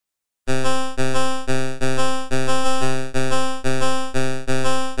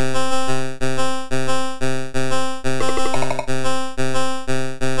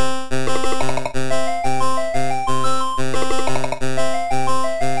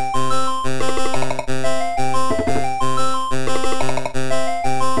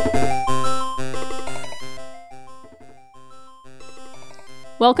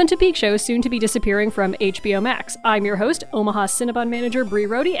Welcome to Peak Show, soon to be disappearing from HBO Max. I'm your host, Omaha Cinnabon manager Brie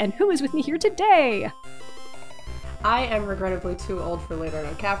Rohde, and who is with me here today? I am regrettably too old for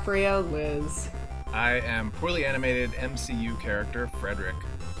Leonardo DiCaprio, Liz. I am poorly animated MCU character, Frederick.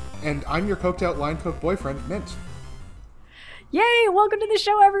 And I'm your coked out line cook boyfriend, Mint. Yay! Welcome to the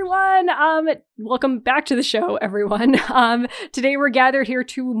show, everyone! Welcome back to the show, everyone. Today we're gathered here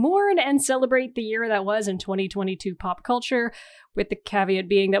to mourn and celebrate the year that was in 2022 pop culture, with the caveat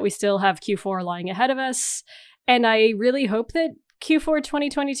being that we still have Q4 lying ahead of us. And I really hope that Q4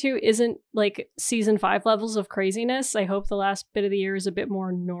 2022 isn't like season 5 levels of craziness. I hope the last bit of the year is a bit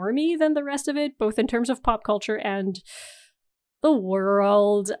more normie than the rest of it, both in terms of pop culture and the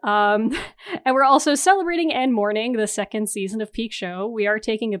world. And we're also celebrating and mourning the second season of Peak Show. We are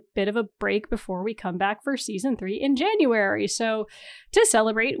taking a bit of a break before we come back for season 3 in January. So to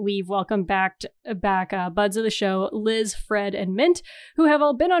celebrate, we've welcomed back buds of the show, Liz, Fred, and Mint, who have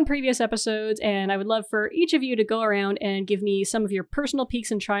all been on previous episodes. And I would love for each of you to go around and give me some of your personal peaks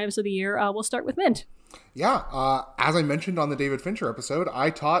and triumphs of the year. We'll start with Mint. Yeah, as I mentioned on the David Fincher episode,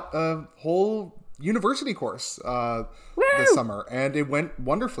 I taught a whole university course this summer, and it went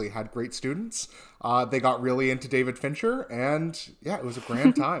wonderfully. Had great students. They got really into David Fincher, and yeah, it was a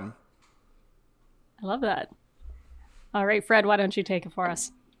grand time. I love that. All right, Fred, why don't you take it for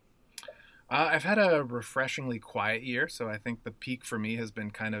us? I've had a refreshingly quiet year, so I think the peak for me has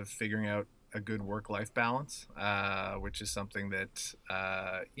been kind of figuring out a good work-life balance, which is something that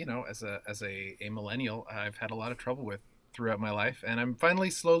as a millennial, I've had a lot of trouble with throughout my life, and I'm finally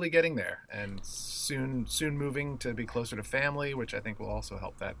slowly getting there, and soon moving to be closer to family, which I think will also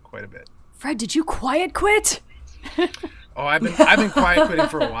help that quite a bit. Fred, did you quiet quit? Oh, I've been quiet quitting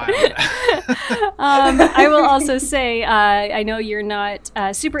for a while. I will also say, I know you're not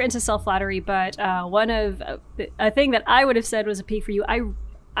super into self-flattery, but a thing that I would have said was a peak for you.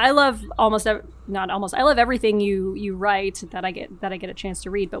 I love I love everything you write that I get a chance to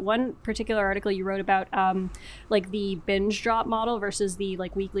read. But one particular article you wrote about, like the binge drop model versus the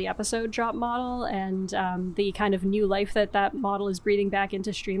like weekly episode drop model, and the kind of new life that model is breathing back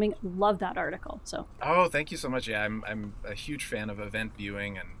into streaming. Love that article. So. Oh, thank you so much. Yeah, I'm a huge fan of event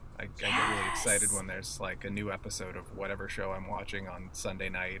viewing, and I get really excited when there's like a new episode of whatever show I'm watching on Sunday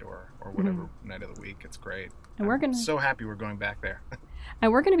night or whatever night of the week. It's great. And I'm so happy we're going back there.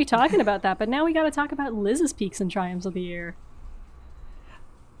 And we're going to be talking about that, but now we got to talk about Liz's peaks and triumphs of the year.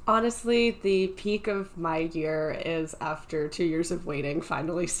 Honestly, the peak of my year is after 2 years of waiting,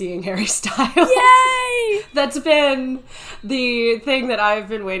 finally seeing Harry Styles. Yay! That's been the thing that I've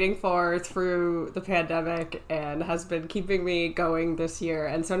been waiting for through the pandemic and has been keeping me going this year.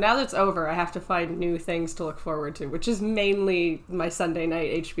 And so now that's over, I have to find new things to look forward to, which is mainly my Sunday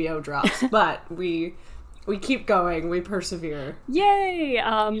night HBO drops. But we keep going, we persevere. Yay!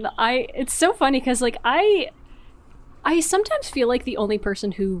 It's so funny because like I sometimes feel like the only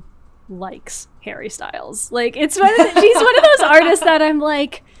person who likes Harry Styles. Like he's one of those artists that I'm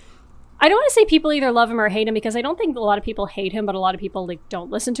like, I don't want to say people either love him or hate him, because I don't think a lot of people hate him, but a lot of people like don't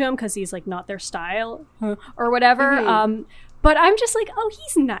listen to him because he's like not their style or whatever. Mm-hmm. But I'm just like, oh,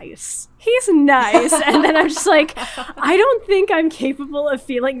 he's nice. He's nice. And then I'm just like, I don't think I'm capable of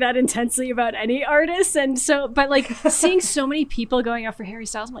feeling that intensely about any artist. And so, but like seeing so many people going out for Harry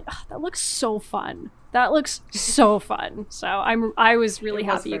Styles, I'm like, oh, that looks so fun. That looks so fun. So I was really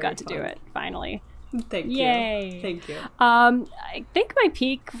happy you got to do it finally. Thank you. Yay. Thank you. I think my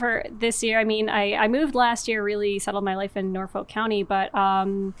peak for this year, I mean, I moved last year, really settled my life in Norfolk County, but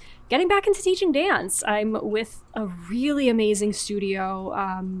getting back into teaching dance. I'm with a really amazing studio,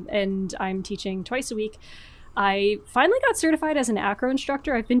 and I'm teaching twice a week. I finally got certified as an acro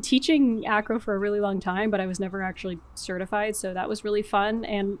instructor. I've been teaching acro for a really long time, but I was never actually certified, so that was really fun,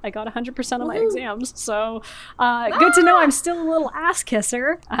 and I got 100% of my exams, so good to know I'm still a little ass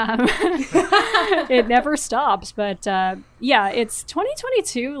kisser. It never stops, but yeah, it's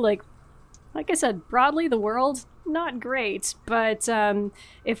 2022, like I said, broadly the world, not great, but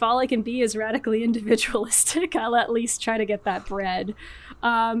if all I can be is radically individualistic, I'll at least try to get that bread.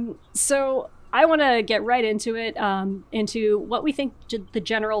 So I want to get right into it, into what we think the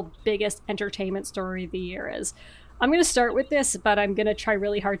general biggest entertainment story of the year is. I'm going to start with this, but I'm going to try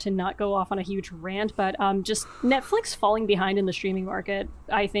really hard to not go off on a huge rant, but just Netflix falling behind in the streaming market,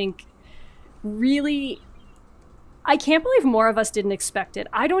 I think, really, I can't believe more of us didn't expect it.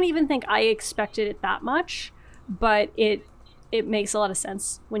 I don't even think I expected it that much, but it makes a lot of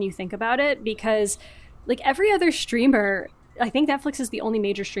sense when you think about it, because like every other streamer, I think Netflix is the only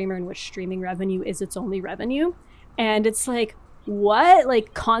major streamer in which streaming revenue is its only revenue. And it's like, what?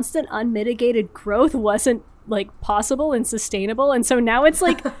 Like constant unmitigated growth wasn't like possible and sustainable. And so now it's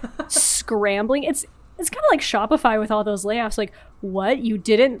like scrambling. It's kind of like Shopify with all those layoffs. Like, what? You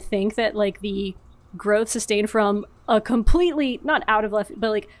didn't think that like the growth sustained from a completely, not out of left, but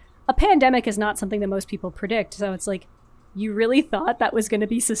like a pandemic is not something that most people predict. So it's like, you really thought that was going to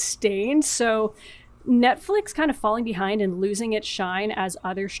be sustained? So Netflix kind of falling behind and losing its shine as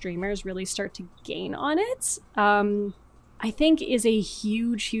other streamers really start to gain on it, I think is a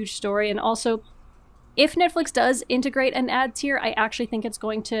huge story. And also, if Netflix does integrate an ad tier, I actually think it's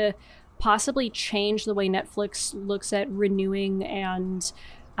going to possibly change the way Netflix looks at renewing and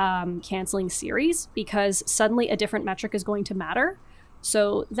canceling series, because suddenly a different metric is going to matter.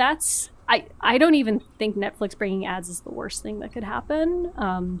 So that's, I don't even think Netflix bringing ads is the worst thing that could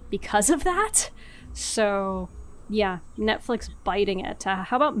happen because of that. So yeah, Netflix biting it.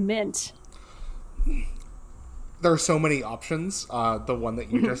 How about Mint? There are so many options. The one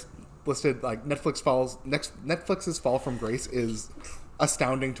that you just listed, like Netflix's fall from grace, is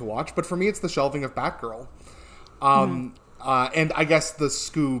astounding to watch. But for me, it's the shelving of Batgirl. And I guess the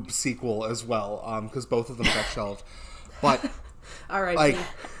Scoob sequel as well, because both of them got shelved. But all right, like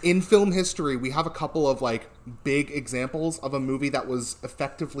in film history, we have a couple of like big examples of a movie that was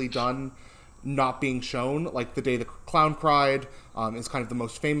effectively done not being shown. Like The Day the Clown Cried is kind of the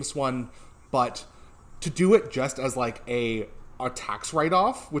most famous one, but to do it just as like a tax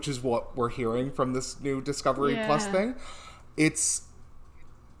write-off, which is what we're hearing from this new Discovery Plus thing, it's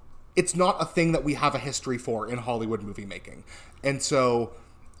not a thing that we have a history for in Hollywood movie making. And so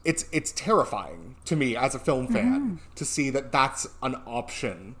it's terrifying to me as a film fan to see that that's an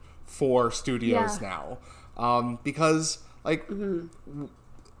option for studios now. Because like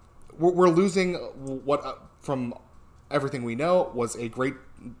we're losing what from everything we know was a great,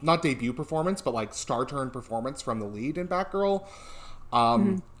 not debut performance, but like star turn performance from the lead in Batgirl.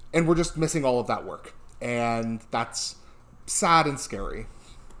 And we're just missing all of that work. And that's sad and scary.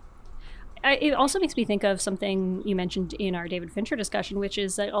 It also makes me think of something you mentioned in our David Fincher discussion, which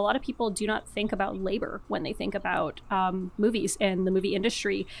is that a lot of people do not think about labor when they think about movies and the movie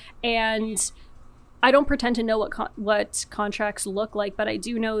industry. And I don't pretend to know what contracts look like, but I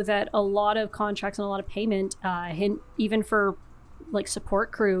do know that a lot of contracts and a lot of payment, even for like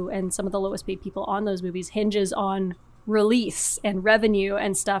support crew and some of the lowest paid people on those movies, hinges on release and revenue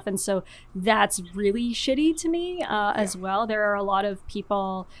and stuff. And so that's really shitty to me as well. There are a lot of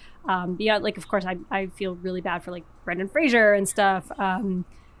people beyond, like, of course, I feel really bad for like Brendan Fraser and stuff.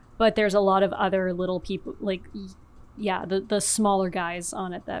 But there's a lot of other little people, like, the smaller guys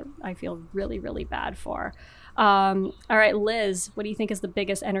on it that I feel really bad for. All right, Liz, what do you think is the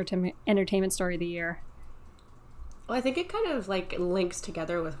biggest entertainment story of the year? Well, I think it kind of like links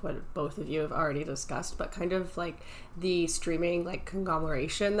together with what both of you have already discussed, but kind of like the streaming like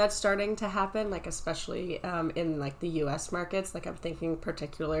conglomeration that's starting to happen, like especially in like the US markets. Like I'm thinking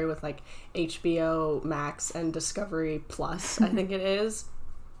particularly with like HBO Max and Discovery Plus, I think it is.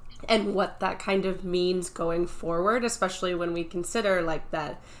 And what that kind of means going forward, especially when we consider like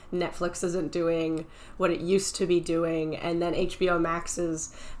that Netflix isn't doing what it used to be doing, and then HBO Max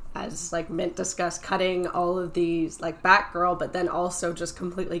is, as like Mint discussed, cutting all of these like Batgirl, but then also just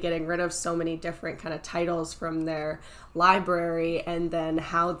completely getting rid of so many different kind of titles from their library, and then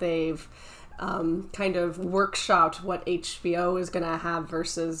how they've kind of workshopped what HBO is going to have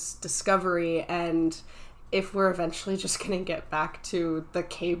versus Discovery. And if we're eventually just going to get back to the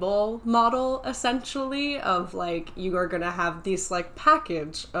cable model, essentially, of like you are going to have this like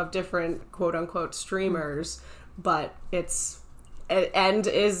package of different quote unquote streamers, but and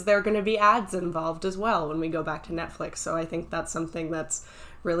is there going to be ads involved as well when we go back to Netflix? So I think that's something that's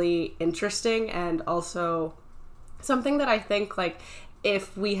really interesting, and also something that I think like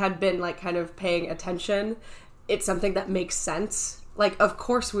if we had been like kind of paying attention, it's something that makes sense. Like, of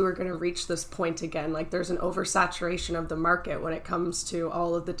course we were going to reach this point again. Like, there's an oversaturation of the market when it comes to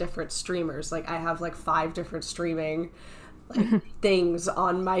all of the different streamers. Like, I have like 5 different streaming like things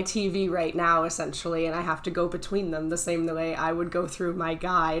on my TV right now, essentially, and I have to go between them the same way I would go through my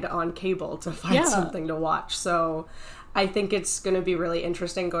guide on cable to find something to watch. So I think it's going to be really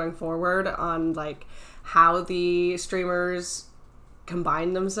interesting going forward on like how the streamers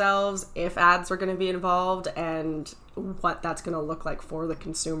combine themselves, if ads are going to be involved, and what that's going to look like for the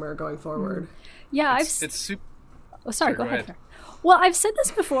consumer going forward. Yeah, it's super. Oh, sorry, go ahead. Well, I've said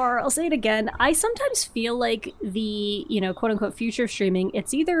this before, I'll say it again. I sometimes feel like the, quote unquote future of streaming,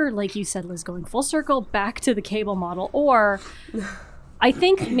 it's either, like you said, Liz, going full circle back to the cable model, or I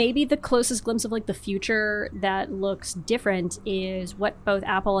think maybe the closest glimpse of like the future that looks different is what both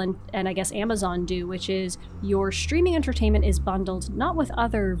Apple and I guess Amazon do, which is your streaming entertainment is bundled not with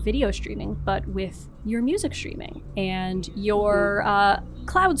other video streaming, but with your music streaming and your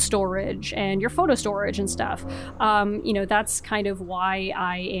cloud storage and your photo storage and stuff. That's kind of why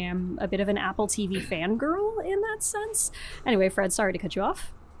I am a bit of an Apple TV fangirl in that sense. Anyway, Fred, sorry to cut you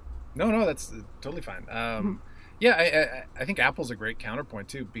off. No, that's totally fine. Yeah, I think Apple's a great counterpoint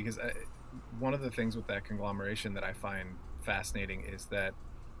too, because one of the things with that conglomeration that I find fascinating is that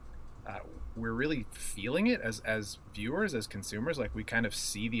we're really feeling it as viewers, as consumers. Like, we kind of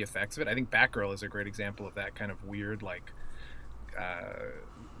see the effects of it. I think Batgirl is a great example of that kind of weird, like,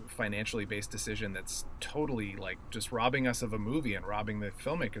 financially based decision that's totally like just robbing us of a movie and robbing the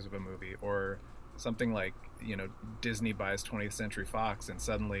filmmakers of a movie. Or something like, Disney buys 20th Century Fox and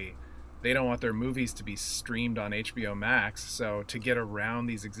suddenly they don't want their movies to be streamed on HBO Max. So to get around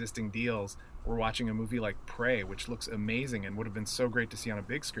these existing deals, we're watching a movie like Prey, which looks amazing and would have been so great to see on a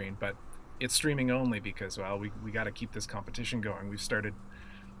big screen, but it's streaming only because, well, we got to keep this competition going. We've started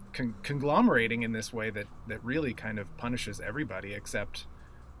conglomerating in this way that really kind of punishes everybody except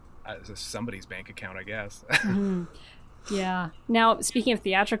somebody's bank account, I guess. Mm-hmm. Yeah. Now, speaking of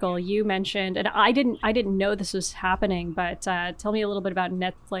theatrical, you mentioned, and I didn't know this was happening, but tell me a little bit about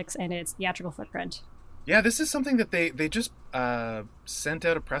Netflix and its theatrical footprint. Yeah, this is something that they just sent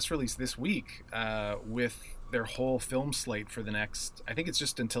out a press release this week with their whole film slate for the next, I think it's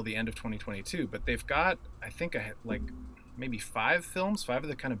just until the end of 2022, but they've got, I think, like maybe 5 films, 5 of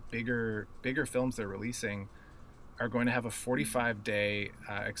the kind of bigger films they're releasing are going to have a 45-day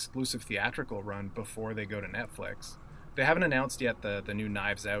exclusive theatrical run before they go to Netflix. They haven't announced yet the new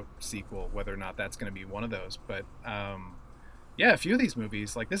Knives Out sequel, whether or not that's going to be one of those. But yeah, a few of these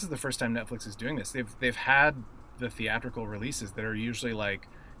movies, like, this is the first time Netflix is doing this. They've had the theatrical releases that are usually like,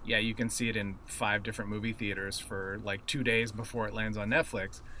 yeah, you can see it in 5 different movie theaters for like 2 days before it lands on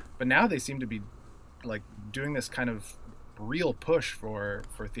Netflix. But now they seem to be like doing this kind of real push for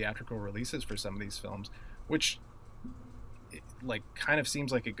theatrical releases for some of these films, which like kind of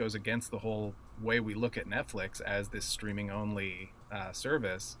seems like it goes against the whole way we look at Netflix as this streaming only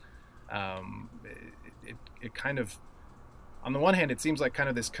service. It kind of, on the one hand, it seems like kind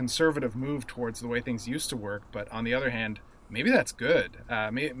of this conservative move towards the way things used to work, but on the other hand, maybe that's good.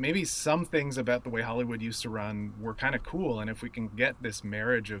 Maybe some things about the way Hollywood used to run were kind of cool, and if we can get this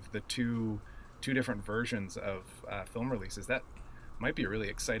marriage of the two different versions of film releases, that might be a really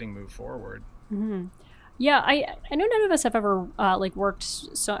exciting move forward. Mm-hmm. Yeah, I know none of us have ever worked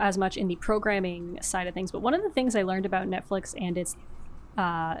so as much in the programming side of things, but one of the things I learned about Netflix and its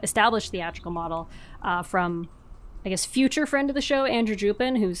established theatrical model from, I guess, future friend of the show, Andrew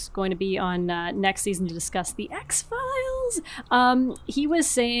Jupin, who's going to be on next season to discuss the X-Files. He was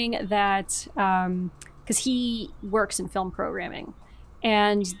saying that, because he works in film programming,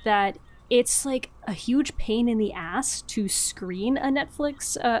 and that it's like a huge pain in the ass to screen a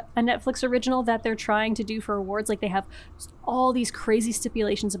Netflix original that they're trying to do for awards. Like, they have all these crazy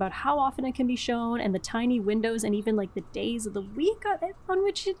stipulations about how often it can be shown and the tiny windows and even like the days of the week on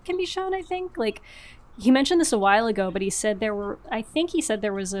which it can be shown. I think, like, he mentioned this a while ago, but he said there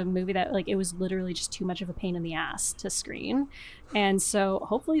was a movie that, like, it was literally just too much of a pain in the ass to screen. And so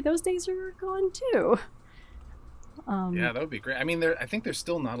hopefully those days are gone too. Yeah, that would be great. I mean, I think they're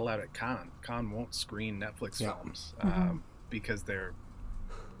still not allowed at Cannes. Cannes won't screen Netflix films because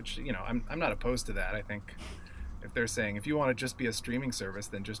which, I'm not opposed to that. I think if they're saying, if you want to just be a streaming service,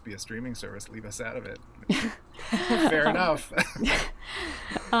 then just be a streaming service, leave us out of it. Fair enough.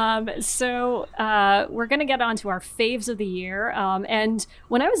 So we're going to get on to our faves of the year. And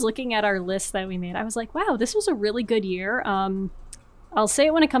when I was looking at our list that we made, I was like, wow, this was a really good year. I'll say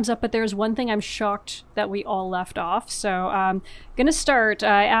it when it comes up, but there's one thing I'm shocked that we all left off. So I'm going to start.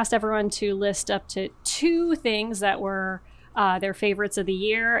 I asked everyone to list up to 2 things that were their favorites of the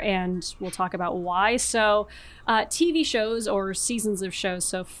year, and we'll talk about why. So TV shows or seasons of shows.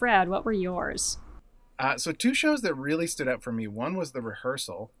 So Fred, what were yours? So 2 shows that really stood out for me. One was The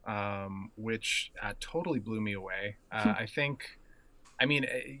Rehearsal, which totally blew me away. I think,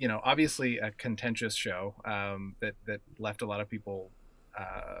 obviously a contentious show that left a lot of people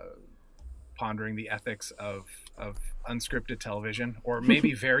pondering the ethics of unscripted television, or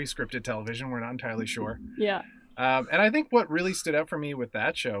maybe very scripted television. We're not entirely sure. Yeah. And I think what really stood out for me with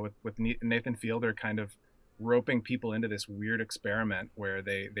that show, with Nathan Fielder kind of roping people into this weird experiment where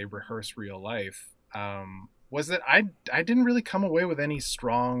they rehearse real life, was that I didn't really come away with any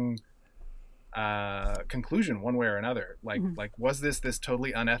strong conclusion one way or another. Like, was this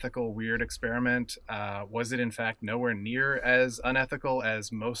totally unethical, weird experiment? Was it in fact nowhere near as unethical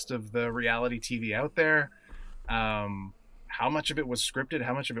as most of the reality TV out there? How much of it was scripted?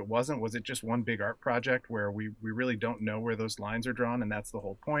 How much of it wasn't? Was it just one big art project where we really don't know where those lines are drawn, and that's the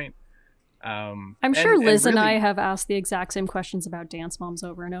whole point? I'm sure Liz and I have asked the exact same questions about Dance Moms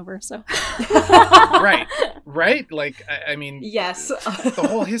over and over. So, right. Like, I mean, yes, the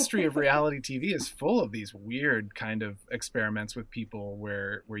whole history of reality TV is full of these weird kind of experiments with people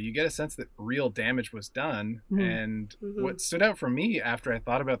where you get a sense that real damage was done. And what stood out for me after I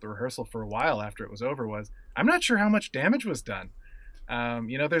thought about the rehearsal for a while after it was over was, I'm not sure how much damage was done.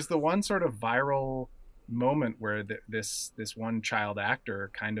 There's the one sort of viral moment where this one child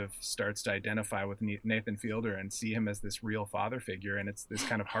actor kind of starts to identify with Nathan Fielder and see him as this real father figure, and it's this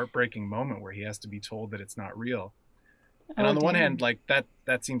kind of heartbreaking moment where he has to be told that it's not real. And on the one hand, like that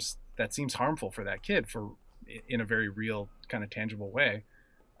seems harmful for that kid in a very real kind of tangible way,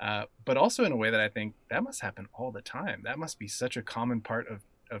 but also in a way that I think that must happen all the time. That must be such a common part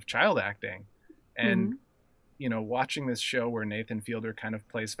of child acting. And watching this show where Nathan Fielder kind of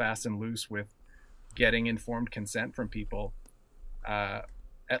plays fast and loose with getting informed consent from people,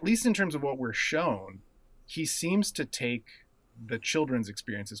 at least in terms of what we're shown, he seems to take the children's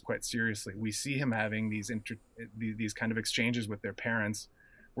experiences quite seriously. We see him having these kind of exchanges with their parents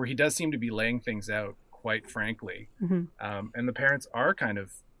where he does seem to be laying things out quite frankly. And the parents are kind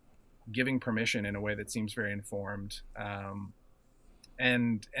of giving permission in a way that seems very informed.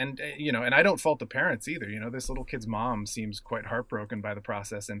 And I don't fault the parents either. This little kid's mom seems quite heartbroken by the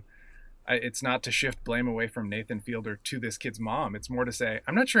process, and it's not to shift blame away from Nathan Fielder to this kid's mom. It's more to say,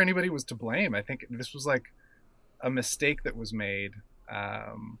 I'm not sure anybody was to blame. I think this was like a mistake that was made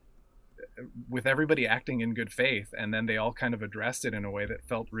with everybody acting in good faith. And then they all kind of addressed it in a way that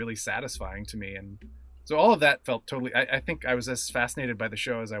felt really satisfying to me. And so all of that felt totally, I think I was as fascinated by the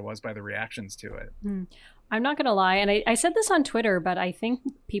show as I was by the reactions to it. I'm not going to lie, and I said this on Twitter, but I think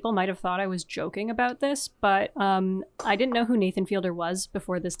people might have thought I was joking about this, but I didn't know who Nathan Fielder was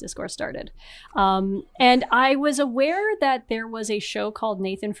before this discourse started. And I was aware that there was a show called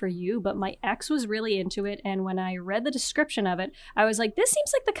Nathan for You, but my ex was really into it, and when I read the description of it, I was like, this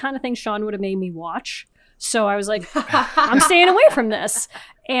seems like the kind of thing Sean would have made me watch. So I was like, I'm staying away from this.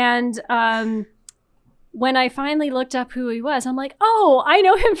 And when I finally looked up who he was, I'm like, oh, I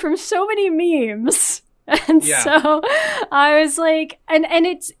know him from so many memes. And so I was like, and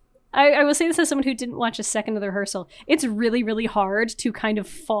it's, I will say this as someone who didn't watch a second of the rehearsal. It's really, really hard to kind of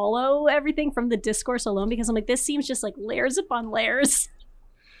follow everything from the discourse alone, because I'm like, this seems just like layers upon layers.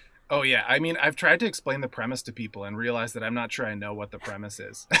 Oh, yeah. I mean, I've tried to explain the premise to people and realized that I'm not sure I know what the premise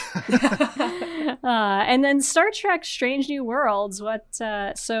is. And then Star Trek Strange New Worlds.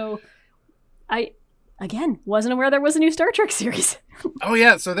 Again, wasn't aware there was a new Star Trek series. Oh,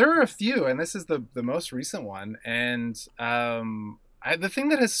 yeah. So there are a few, and this is the most recent one. And the thing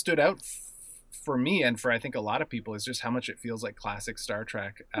that has stood out for me and for I think a lot of people is just how much it feels like classic Star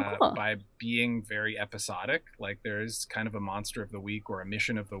Trek by being very episodic. Like there's kind of a monster of the week or a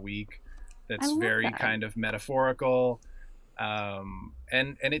mission of the week that's very kind of metaphorical.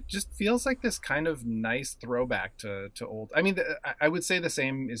 And it just feels like this kind of nice throwback to old. I mean, I would say the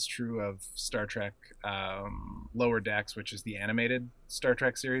same is true of Star Trek Lower Decks, which is the animated Star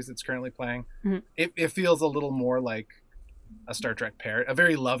Trek series that's currently playing. It feels a little more like a Star Trek parody, a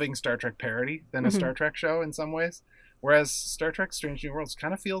very loving Star Trek parody than a Star Trek show in some ways. Whereas Star Trek Strange New Worlds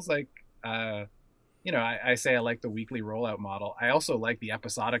kind of feels like, I say I like the weekly rollout model. I also like the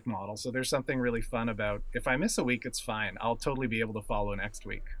episodic model. So there's something really fun about, if I miss a week, it's fine. I'll totally be able to follow next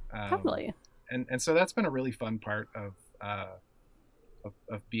week. Totally. And so that's been a really fun part of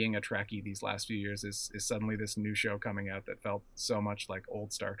being a Trekkie these last few years is suddenly this new show coming out that felt so much like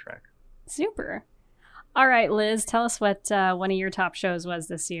old Star Trek. Super. All right, Liz, tell us what one of your top shows was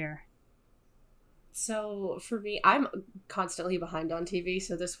this year. So for me, I'm constantly behind on TV,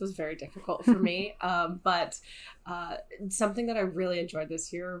 so this was very difficult for me. But something that I really enjoyed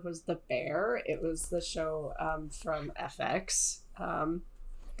this year was The Bear. It was the show from FX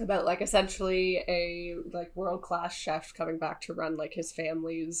about like essentially a like world-class chef coming back to run like his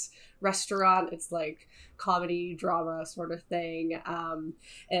family's restaurant. It's like comedy drama sort of thing, and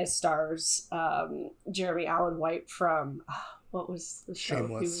it stars Jeremy Allen White from what was the show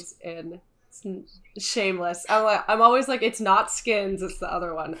he was in? Shameless. I'm always like, it's not Skins, it's the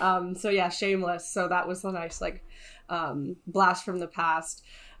other one. So yeah, Shameless. So that was a nice like blast from the past.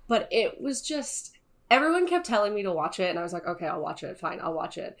 But it was just, everyone kept telling me to watch it, and I was like, okay, I'll watch it. Fine, I'll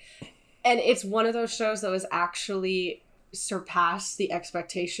watch it. And it's one of those shows that was actually surpassed the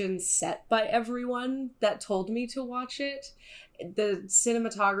expectations set by everyone that told me to watch it. The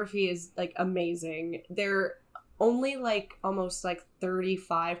cinematography is like amazing. They're only like almost like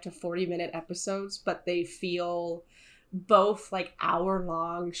 35 to 40 minute episodes, but they feel both like hour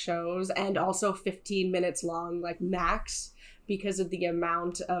long shows and also 15 minutes long, like max, because of the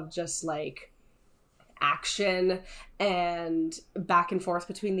amount of just like action and back and forth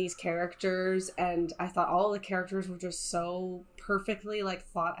between these characters. And I thought all the characters were just so perfectly like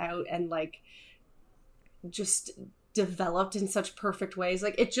thought out and like just developed in such perfect ways.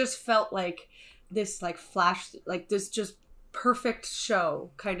 Like it just felt like this like flash, like this just perfect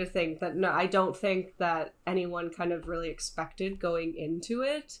show kind of thing that I don't think that anyone kind of really expected going into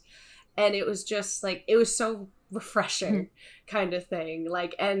it. And it was just like, it was so refreshing kind of thing.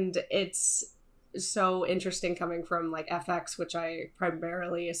 Like, and it's so interesting coming from like FX, which I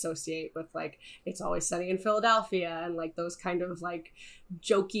primarily associate with like It's Always Sunny in Philadelphia and like those kind of like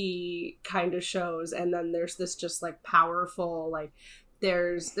jokey kind of shows. And then there's this just like powerful, like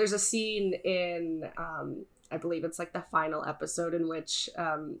there's a scene in I believe it's like the final episode in which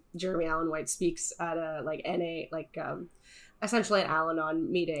Jeremy Allen White speaks at a like NA, like essentially an Al-Anon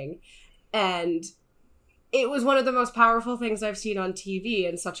meeting. And it was one of the most powerful things I've seen on TV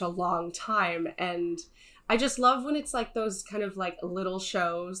in such a long time. And I just love when it's like those kind of like little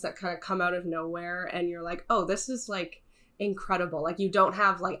shows that kind of come out of nowhere and you're like, oh, this is like incredible. Like you don't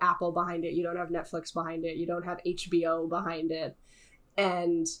have like Apple behind it. You don't have Netflix behind it. You don't have HBO behind it.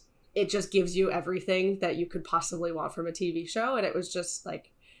 And it just gives you everything that you could possibly want from a TV show. And it was just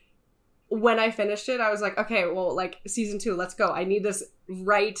like, when I finished it, I was like, okay, well, like season 2, let's go. I need this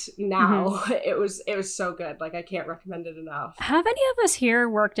right now. Mm-hmm. It was so good. Like I can't recommend it enough. Have any of us here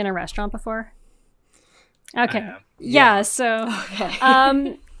worked in a restaurant before? Okay. Yeah. So,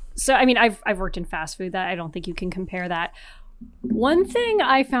 okay. So I mean, I've worked in fast food. That I don't think you can compare that. One thing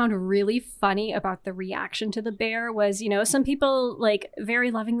I found really funny about the reaction to the bear was, you know, some people like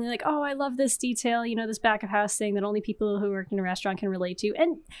very lovingly like, oh, I love this detail, you know, this back of house thing that only people who work in a restaurant can relate to.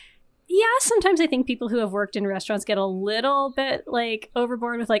 And yeah, sometimes I think people who have worked in restaurants get a little bit like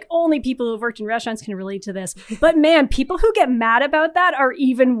overboard with like only people who have worked in restaurants can relate to this. But man, people who get mad about that are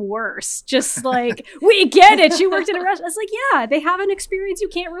even worse. Just like, we get it. You worked in a restaurant. It's like, yeah, they have an experience you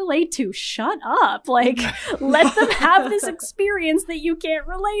can't relate to. Shut up. Like, let them have this experience that you can't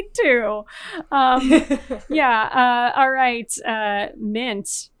relate to. All right.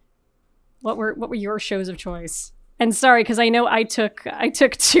 Mint, what were your shows of choice? And sorry, because I know I took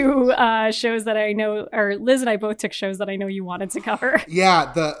 2 shows that I know, or Liz and I both took shows that I know you wanted to cover.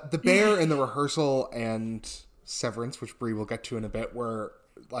 Yeah, the Bear and The Rehearsal and Severance, which Brie will get to in a bit, were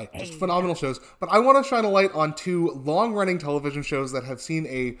like just phenomenal shows. But I want to shine a light on 2 long-running television shows that have seen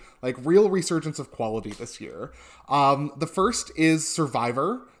a like real resurgence of quality this year. The first is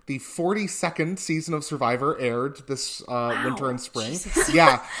Survivor. The 42nd season of Survivor aired this winter and spring. Jesus.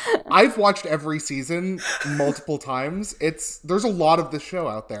 Yeah, I've watched every season multiple times. There's a lot of this show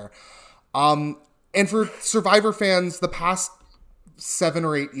out there. And for Survivor fans, the past 7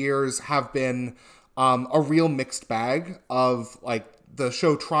 or 8 years have been a real mixed bag of like the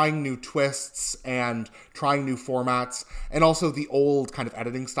show trying new twists and trying new formats, and also the old kind of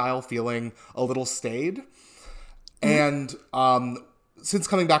editing style feeling a little staid. And since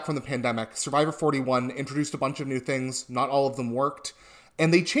coming back from the pandemic, Survivor 41 introduced a bunch of new things. Not all of them worked.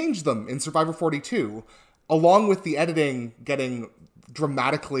 And they changed them in Survivor 42, along with the editing getting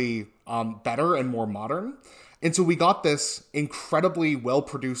dramatically better and more modern. And so we got this incredibly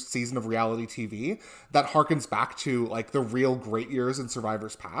well-produced season of reality TV that harkens back to like the real great years in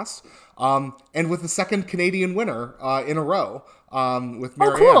Survivor's past. And with the second Canadian winner in a row with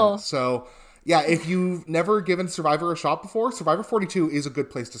Marianne. Oh, cool. So yeah, if you've never given Survivor a shot before, Survivor 42 is a good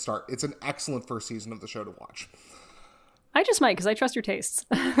place to start. It's an excellent first season of the show to watch. I just might, because I trust your tastes.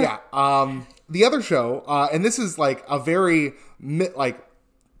 Yeah. The other show, and this is like a very, like,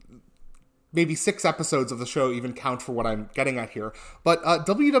 maybe 6 episodes of the show even count for what I'm getting at here, but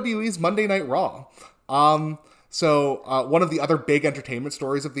WWE's Monday Night Raw. So one of the other big entertainment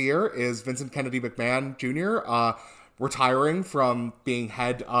stories of the year is Vincent Kennedy McMahon Jr., retiring from being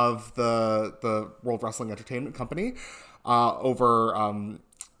head of the World Wrestling Entertainment Company over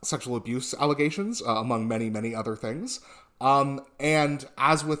sexual abuse allegations, among many, many other things. And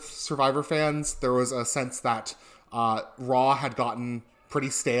as with Survivor fans, there was a sense that Raw had gotten pretty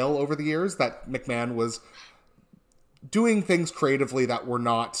stale over the years, that McMahon was doing things creatively that were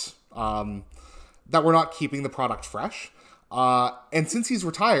not keeping the product fresh. And since he's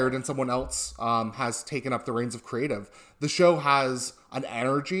retired and someone else has taken up the reins of creative, the show has an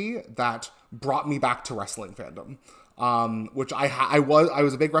energy that brought me back to wrestling fandom. which I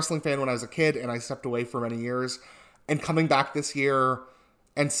was a big wrestling fan when I was a kid, and I stepped away for many years. And coming back this year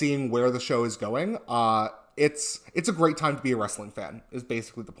and seeing where the show is going, it's a great time to be a wrestling fan, is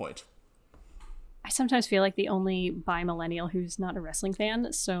basically the point. I sometimes feel like the only bi-millennial who's not a wrestling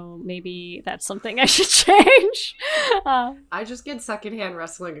fan, so maybe that's something I should change. I just get secondhand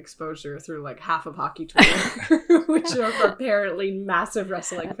wrestling exposure through like half of Hockey Twitter, which are apparently massive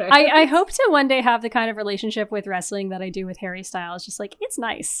wrestling fans. I hope to one day have the kind of relationship with wrestling that I do with Harry Styles. Just like, it's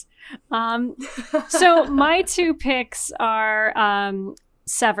nice. So my two picks are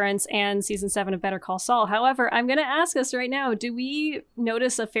Severance and season 7 of Better Call Saul. However, I'm going to ask us right now, do we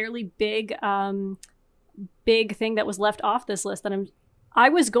notice a fairly big thing that was left off this list that I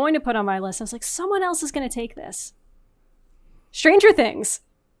was going to put on my list? I was like, someone else is going to take this. Stranger Things.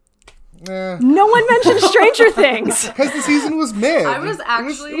 No one mentioned Stranger Things. Because the season was mid. I was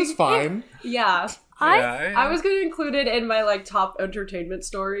actually... It was fine. Yeah. I was going to include it in my like top entertainment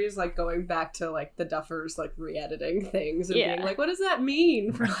stories, like going back to like the Duffers like re-editing things and being like, what does that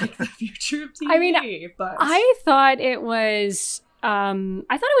mean for like the future of TV? I mean, but I thought it was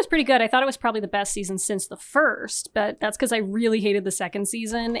pretty good. I thought it was probably the best season since the first, but that's because I really hated the second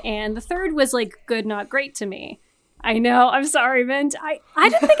season, and the third was like good, not great to me. I know. I'm sorry, Mint. I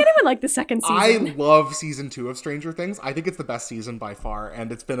didn't think anyone liked the second season. I love season 2 of Stranger Things. I think it's the best season by far,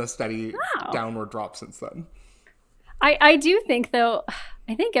 and it's been a steady downward drop since then. I do think, though,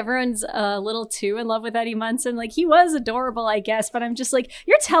 I think everyone's a little too in love with Eddie Munson. Like, he was adorable, I guess, but I'm just like,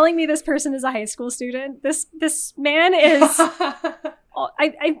 you're telling me this person is a high school student? This man is...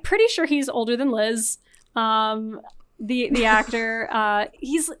 I'm pretty sure he's older than Liz, the actor.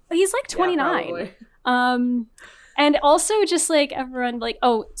 He's like 29. Yeah, and also just like everyone like,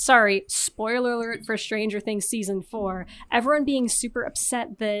 oh, sorry, spoiler alert for Stranger Things season 4, everyone being super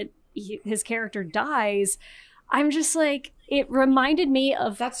upset that his character dies. I'm just like, it reminded me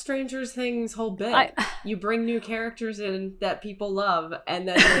of... That's Stranger Things' whole bit. You bring new characters in that people love, and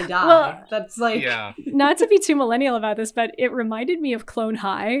then they die. Well, that's like... Yeah. Not to be too millennial about this, but it reminded me of Clone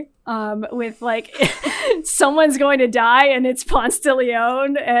High, with like, someone's going to die, and it's Ponce de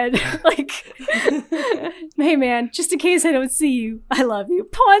Leon, and like, hey man, just in case I don't see you, I love you.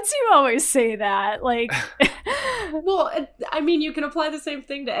 Ponce, you always say that. Like... Well, I mean, you can apply the same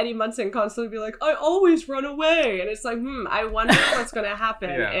thing to Eddie Munson, constantly be like, I always run away. And it's like, I wonder what's going to happen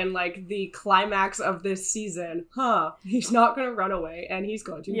in like the climax of this season. He's not going to run away and he's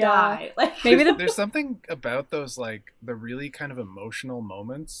going to die. Like, maybe there's something about those, like the really kind of emotional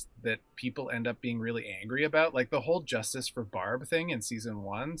moments that people end up being really angry about. Like the whole Justice for Barb thing in season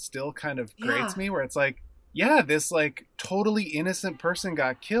 1 still kind of grates me, where it's like, this like totally innocent person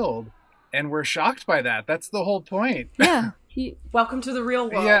got killed. And we're shocked by that. That's the whole point. Yeah. Welcome to the real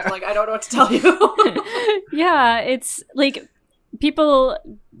world. Yeah. Like, I don't know what to tell you. Yeah, it's like people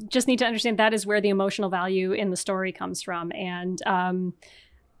just need to understand that is where the emotional value in the story comes from. And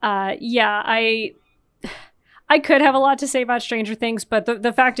I could have a lot to say about Stranger Things, but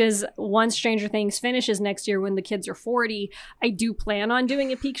the fact is, once Stranger Things finishes next year when the kids are 40, I do plan on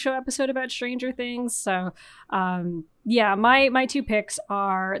doing a Peak Show episode about Stranger Things. So, my two picks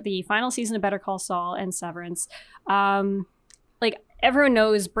are the final season of Better Call Saul and Severance. Like, everyone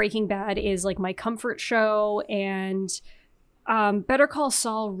knows Breaking Bad is like my comfort show, and Better Call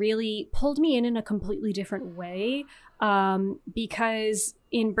Saul really pulled me in a completely different way. Because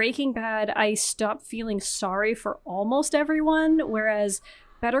in Breaking Bad, I stopped feeling sorry for almost everyone, whereas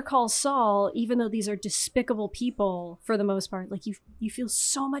Better Call Saul, even though these are despicable people for the most part, like you feel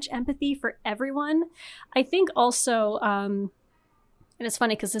so much empathy for everyone. I think also, and it's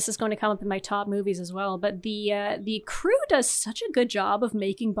funny because this is going to come up in my top movies as well, but the crew does such a good job of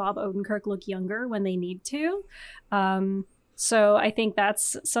making Bob Odenkirk look younger when they need to. So I think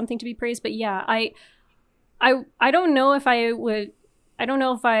that's something to be praised. But yeah, I don't know if I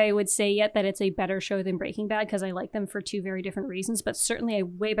would say yet that it's a better show than Breaking Bad, because I like them for two very different reasons, but certainly a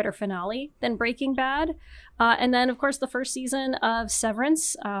way better finale than Breaking Bad. And then, of course, the first season of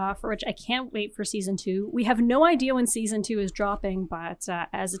Severance, for which I can't wait for season 2. We have no idea when season 2 is dropping, but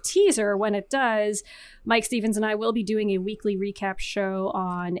as a teaser, when it does, Mike Stevens and I will be doing a weekly recap show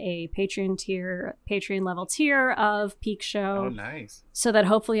on a Patreon level tier of Peak Show. Oh, nice. So that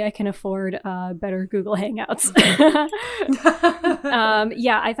hopefully I can afford better Google Hangouts.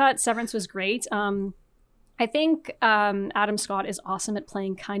 I thought Severance was great. I think Adam Scott is awesome at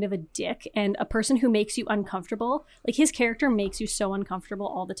playing kind of a dick and a person who makes you uncomfortable. Like, his character makes you so uncomfortable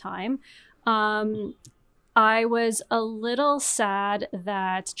all the time. I was a little sad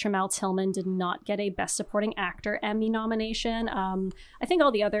that Tramell Tillman did not get a Best Supporting Actor Emmy nomination. I think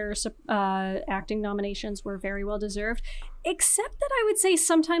all the other acting nominations were very well deserved, except that I would say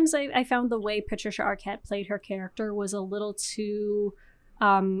sometimes I found the way Patricia Arquette played her character was a little too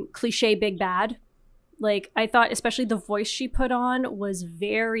cliche big bad. Like, I thought especially the voice she put on was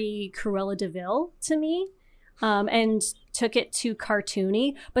very Cruella de Vil to me. And took it too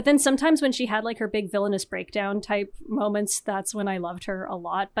cartoony. But then sometimes when she had like her big villainous breakdown type moments, that's when I loved her a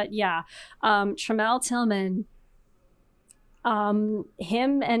lot. But yeah, Tramell Tillman,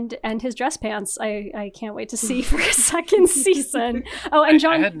 him and his dress pants, I can't wait to see for a second season. Oh, and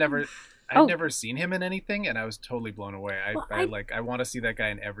John, I'd never seen him in anything, and I was totally blown away. I want to see that guy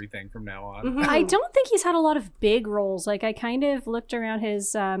in everything from now on. I don't think he's had a lot of big roles. Like, I kind of looked around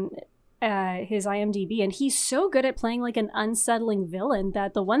his IMDb, and he's so good at playing like an unsettling villain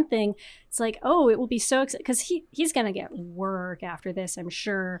that the one thing it's like, oh, it will be so because he's gonna get work after this, I'm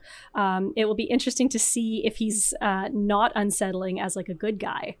sure. It will be interesting to see if he's not unsettling as like a good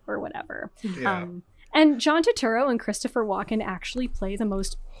guy or whatever. Yeah. And John Turturro and Christopher Walken actually play the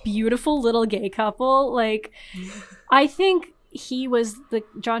most beautiful little gay couple. Like, I think he was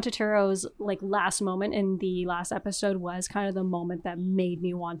John Turturro's like last moment in the last episode was kind of the moment that made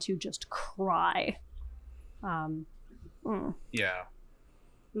me want to just cry. Yeah.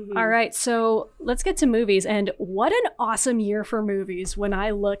 Mm-hmm. All right, so let's get to movies. And what an awesome year for movies when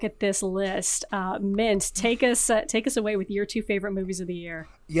I look at this list. Mint, take us away with your 2 favorite movies of the year.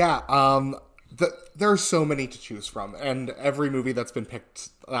 Yeah, there are so many to choose from, and every movie that's been picked,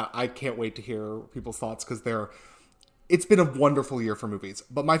 I can't wait to hear people's thoughts because it's been a wonderful year for movies.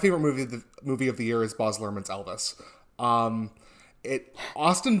 But my favorite movie of the year is Baz Luhrmann's Elvis.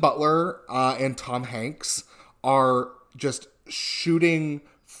 Austin Butler and Tom Hanks are just shooting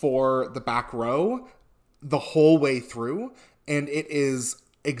for the back row the whole way through, and it is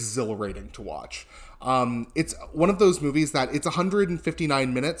exhilarating to watch. It's one of those movies that it's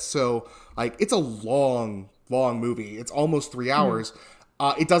 159 minutes, so like it's a long movie. It's almost 3 hours.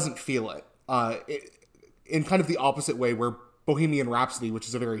 It doesn't feel it. In kind of the opposite way where Bohemian Rhapsody, which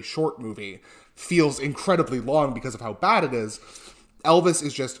is a very short movie, feels incredibly long because of how bad it is. Elvis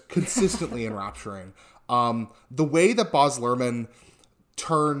is just consistently enrapturing. The way that Baz Luhrmann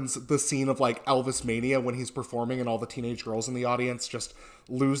turns the scene of like Elvis Mania when he's performing and all the teenage girls in the audience just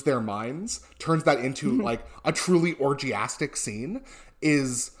lose their minds, turns that into like a truly orgiastic scene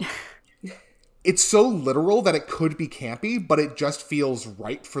is... It's so literal that it could be campy, but it just feels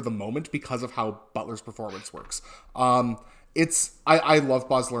right for the moment because of how Butler's performance works. I love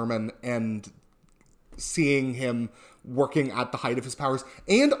Baz Luhrmann, and seeing him working at the height of his powers,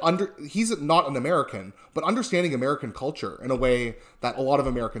 and he's not an American, but understanding American culture in a way that a lot of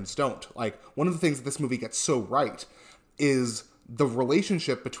Americans don't. Like, one of the things that this movie gets so right is the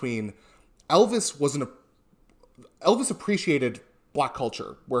relationship between Elvis appreciated Black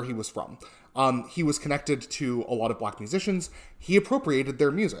culture where he was from. He was connected to a lot of Black musicians. He appropriated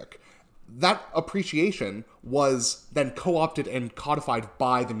their music. That appreciation was then co-opted and codified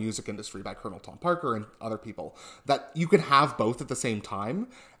by the music industry, by Colonel Tom Parker and other people, that you could have both at the same time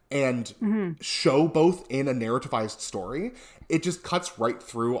and show both in a narrativized story. It just cuts right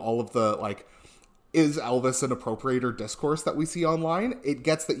through all of the, like, is Elvis an appropriator discourse that we see online? It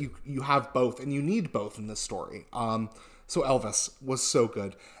gets that you have both, and you need both in this story. So Elvis was so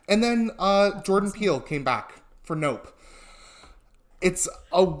good. And then Jordan Peele came back for Nope. It's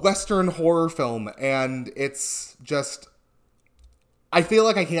a Western horror film, and it's just... I feel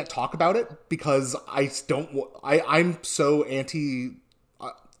like I can't talk about it because I'm so anti...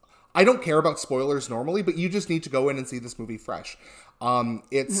 I don't care about spoilers normally, but you just need to go in and see this movie fresh.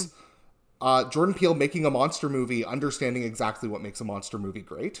 It's Jordan Peele making a monster movie, understanding exactly what makes a monster movie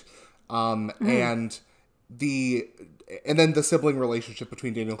great. And then the sibling relationship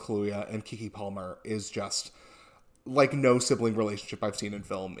between Daniel Kaluuya and Keke Palmer is just like no sibling relationship I've seen in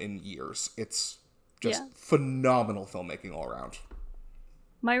film in years. It's just phenomenal filmmaking all around.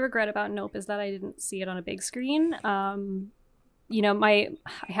 My regret about Nope is that I didn't see it on a big screen. I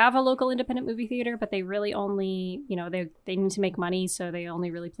have a local independent movie theater, but they really only, they need to make money, so they only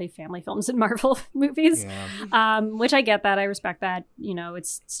really play family films and Marvel movies, which I get that. I respect that.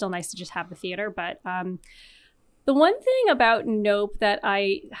 It's still nice to just have the theater. But the one thing about Nope that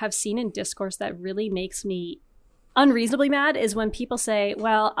I have seen in discourse that really makes me unreasonably mad is when people say,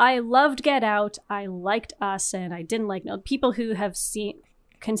 well, I loved Get Out, I liked Us, and I didn't like Nope. People who have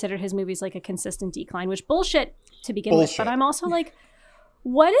considered his movies like a consistent decline, which bullshit to begin with. But I'm also like,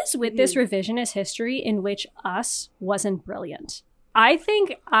 what is with this revisionist history in which Us wasn't brilliant? I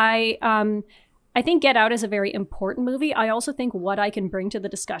think I think Get Out is a very important movie. I also think what I can bring to the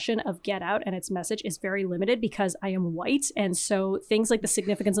discussion of Get Out and its message is very limited because I am white. And so things like the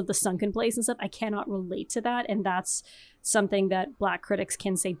significance of the sunken place and stuff, I cannot relate to that. And that's something that Black critics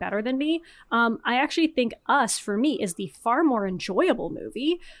can say better than me. I actually think Us, for me, is the far more enjoyable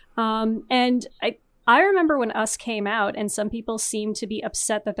movie. And I remember when Us came out and some people seemed to be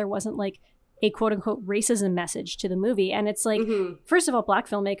upset that there wasn't like a quote unquote racism message to the movie. And it's like, first of all, Black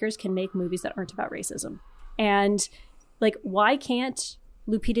filmmakers can make movies that aren't about racism. And like, why can't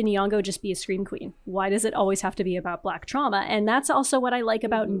Lupita Nyong'o just be a scream queen? Why does it always have to be about Black trauma? And that's also what I like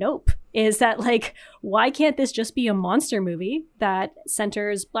about Nope, is that like, why can't this just be a monster movie that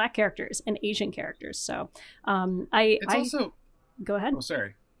centers Black characters and Asian characters? So also go ahead. Oh,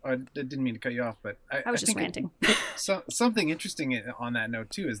 sorry. I didn't mean to cut you off, but I was just ranting. Something interesting on that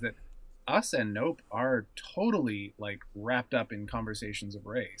note too is that Us and Nope are totally like wrapped up in conversations of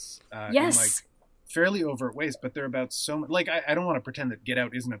race. Yes. In, like, fairly overt ways, but they're about so much. Like, I don't want to pretend that Get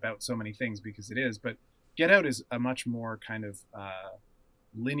Out isn't about so many things, because it is, but Get Out is a much more kind of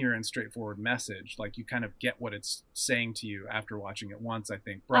linear and straightforward message. Like, you kind of get what it's saying to you after watching it once, I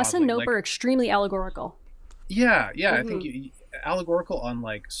think. Broadly. Us and Nope are extremely allegorical. Yeah, I think allegorical on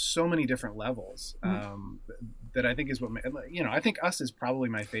like so many different levels. That I think is what, I think Us is probably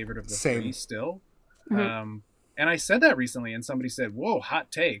my favorite of the three still. And I said that recently, and somebody said, "Whoa,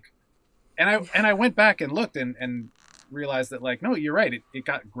 hot take," and I went back and looked and realized that, like, no, you're right. It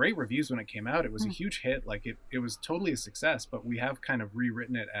got great reviews when it came out. It was a huge hit. Like, it was totally a success. But we have kind of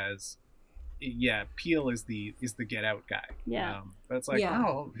rewritten it as, Peele is the Get Out guy. Yeah, but it's like,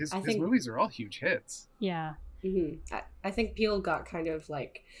 no, his movies are all huge hits. Yeah. I think Peele got kind of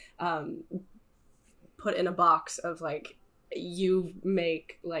like put in a box of like, you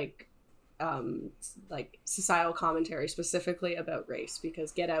make like societal commentary specifically about race,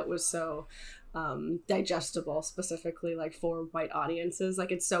 because Get Out was so digestible, specifically like for white audiences. Like,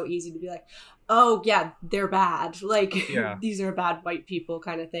 it's so easy to be like, oh yeah, they're bad, like these are bad white people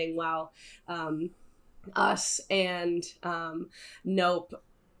kind of thing, while Us and Nope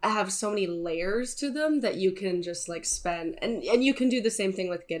have so many layers to them that you can just like spend, and you can do the same thing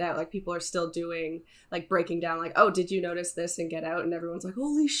with Get Out. Like, people are still doing like breaking down like, oh, did you notice this in Get Out? And everyone's like,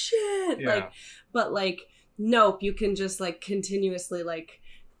 holy shit. Like, but like Nope, you can just like continuously like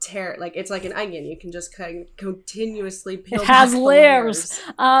tear, like it's like an onion, you can just kind of continuously peel it has back layers.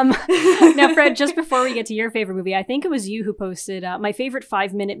 Now, Fred, just before we get to your favorite movie, I think it was you who posted my favorite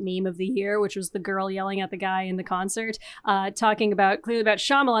 5-minute meme of the year, which was the girl yelling at the guy in the concert, talking about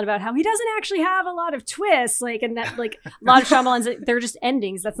Shyamalan, about how he doesn't actually have a lot of twists, like, and that like a lot of Shyamalan's, they're just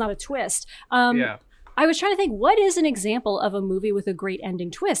endings, that's not a twist. I was trying to think, what is an example of a movie with a great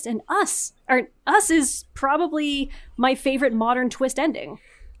ending twist? And Us is probably my favorite modern twist ending.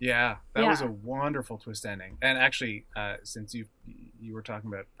 Yeah, that was a wonderful twist ending. And actually, since you were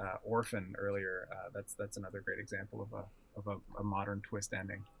talking about Orphan earlier, that's another great example of a modern twist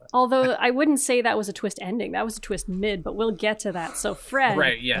ending. Although I wouldn't say that was a twist ending, that was a twist mid. But we'll get to that. So, Fred,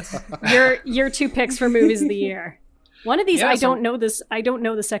 right? Yes, your 2 picks for movies of the year. One of these, I don't know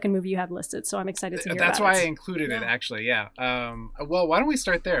the second movie you have listed, so I'm excited to hear that's about it. That's why I included it, actually, well, why don't we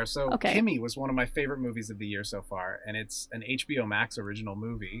start there? So, Kimmy was one of my favorite movies of the year so far, and it's an HBO Max original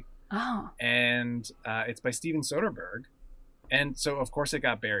movie. Oh. And it's by Steven Soderbergh. And so, of course, it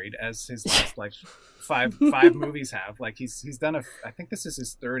got buried, as his last, like, five movies have. Like, he's done I think this is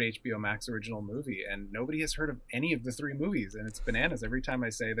his 3rd HBO Max original movie, and nobody has heard of any of the 3 movies, and it's bananas. Every time I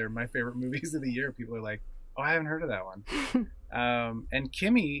say they're my favorite movies of the year, people are like, oh, I haven't heard of that one. And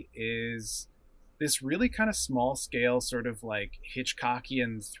Kimmy is this really kind of small scale sort of like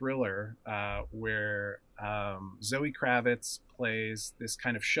Hitchcockian thriller where Zoe Kravitz plays this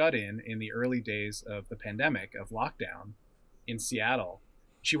kind of shut-in the early days of the pandemic, of lockdown in Seattle.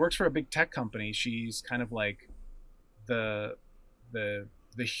 She works for a big tech company. She's kind of like the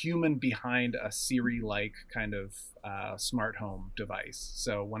human behind a Siri-like kind of smart home device.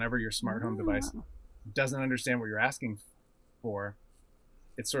 So whenever your smart home device doesn't understand what you're asking for,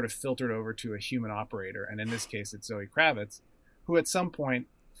 it's sort of filtered over to a human operator. And in this case, it's Zoe Kravitz, who at some point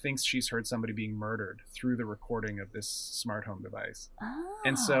thinks she's heard somebody being murdered through the recording of this smart home device.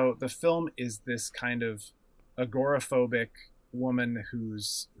 And so the film is this kind of agoraphobic woman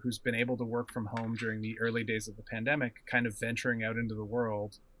who's been able to work from home during the early days of the pandemic, kind of venturing out into the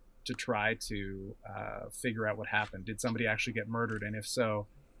world to try to figure out what happened. Did somebody actually get murdered? And if so,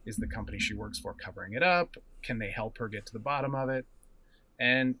 is the company she works for covering it up? Can they help her get to the bottom of it?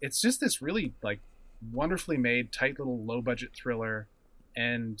 And it's just this really like wonderfully made, tight little low budget thriller.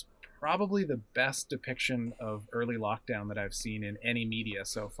 And probably the best depiction of early lockdown that I've seen in any media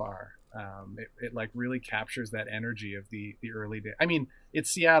so far. It like really captures that energy of the early day. I mean,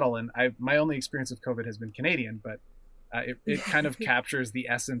 it's Seattle, and my only experience of COVID has been Canadian, but it kind of captures the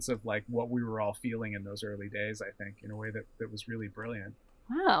essence of like what we were all feeling in those early days, I think, in a way that was really brilliant.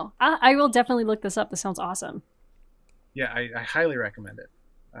 Wow. I will definitely look this up. This sounds awesome. Yeah, I highly recommend it.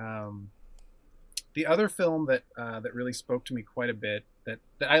 The other film that really spoke to me quite a bit, that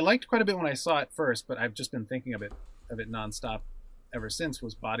I liked quite a bit when I saw it first, but I've just been thinking of it nonstop ever since,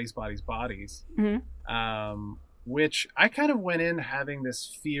 was Bodies, Bodies, Bodies. Mm-hmm. Which I kind of went in having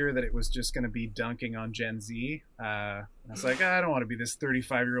this fear that it was just going to be dunking on Gen Z. I was like, I don't want to be this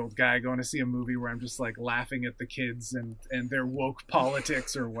 35-year-old guy going to see a movie where I'm just like laughing at the kids and their woke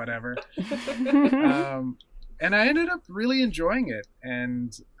politics or whatever. And I ended up really enjoying it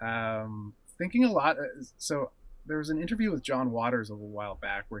and thinking a lot. So there was an interview with John Waters a little while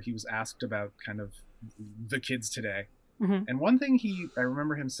back where he was asked about kind of the kids today. Mm-hmm. And one thing I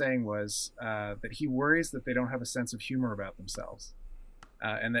remember him saying was that he worries that they don't have a sense of humor about themselves,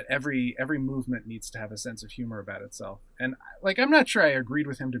 and that every movement needs to have a sense of humor about itself. And like, I'm not sure I agreed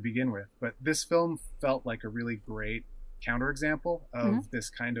with him to begin with, but this film felt like a really great counterexample of mm-hmm. this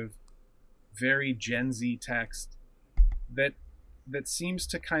kind of very Gen Z text that seems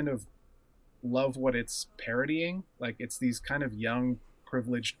to kind of love what it's parodying. Like, it's these kind of young,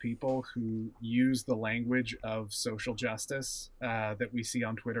 privileged people who use the language of social justice that we see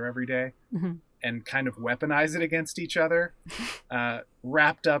on Twitter every day mm-hmm. and kind of weaponize it against each other,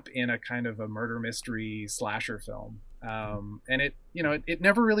 wrapped up in a kind of a murder mystery slasher film. And it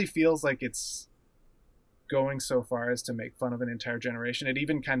never really feels like it's going so far as to make fun of an entire generation. It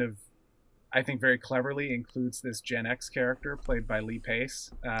even kind of, I think, very cleverly includes this Gen X character played by Lee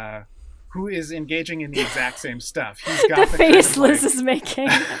Pace, who is engaging in the exact same stuff. He's got the face Liz is making.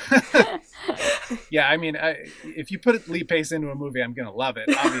 Yeah, I mean, if you put Lee Pace into a movie, I'm going to love it,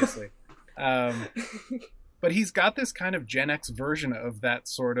 obviously. But he's got this kind of Gen X version of that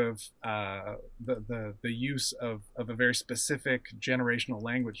sort of the use of a very specific generational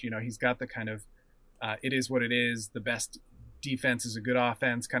language. You know, he's got the kind of it is what it is, the best defense is a good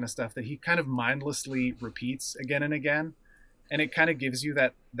offense kind of stuff that he kind of mindlessly repeats again and again. And it kind of gives you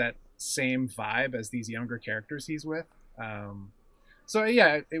that same vibe as these younger characters he's with. So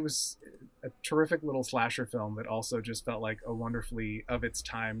yeah, it was a terrific little slasher film that also just felt like a wonderfully of its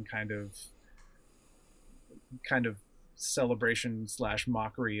time kind of celebration /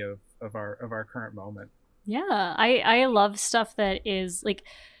 mockery of our current moment. Yeah, I love stuff that is like,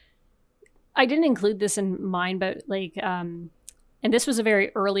 I didn't include this in mine, but like, and this was a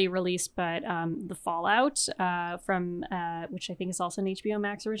very early release, but The Fallout from, which I think is also an HBO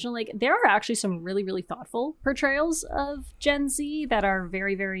Max original, like there are actually some really, really thoughtful portrayals of Gen Z that are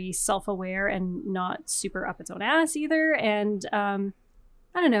very, very self-aware and not super up its own ass either. And I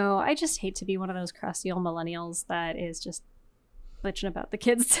don't know, I just hate to be one of those crusty old millennials that is just bitching about the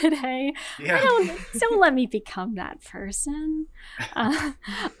kids today. Yeah. Don't let me become that person. All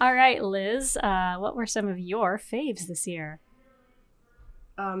right, Liz, what were some of your faves this year?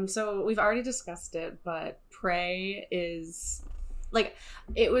 So we've already discussed it, but Prey is like,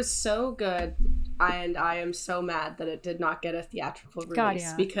 it was so good, and I am so mad that it did not get a theatrical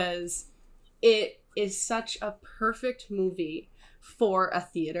release because it is such a perfect movie for a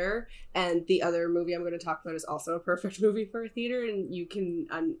theater, and the other movie I'm going to talk about is also a perfect movie for a theater, and you can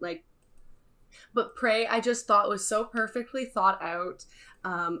but Prey I just thought was so perfectly thought out,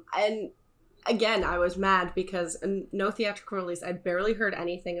 and again, I was mad because no theatrical release. I barely heard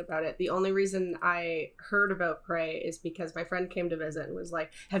anything about it. The only reason I heard about Prey is because my friend came to visit and was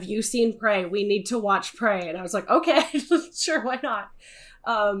like, have you seen Prey? We need to watch Prey. And I was like, okay, sure, why not?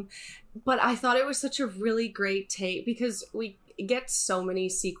 But I thought it was such a really great take because we get so many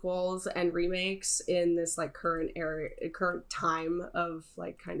sequels and remakes in this like current time of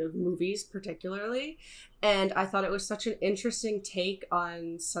like kind of movies particularly, and I thought it was such an interesting take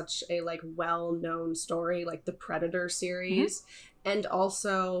on such a like well-known story like the Predator series. Mm-hmm. And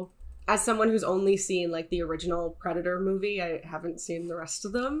also, as someone who's only seen like the original Predator movie, I haven't seen the rest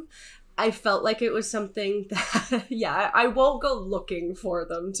of them, I felt like it was something that, yeah, I won't go looking for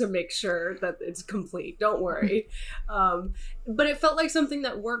them to make sure that it's complete. Don't worry. But it felt like something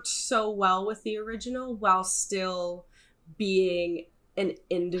that worked so well with the original while still being an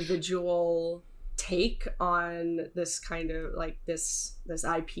individual take on this kind of like this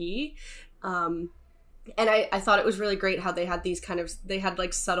IP. And I thought it was really great how they had these they had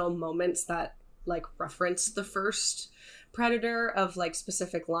like subtle moments that like reference the first Predator, of like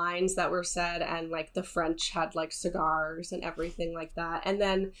specific lines that were said, and like the French had like cigars and everything like that. And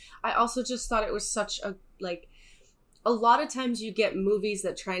then I also just thought it was such a, like, a lot of times you get movies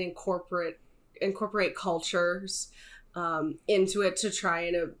that try and incorporate cultures into it to try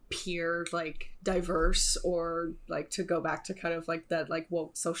and appear like diverse, or like to go back to kind of like that like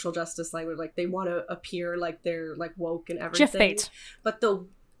woke social justice language, like they want to appear like they're like woke and everything. GIF bait. But the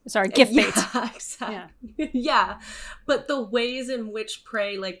GIF bait. Exactly. Yeah. But the ways in which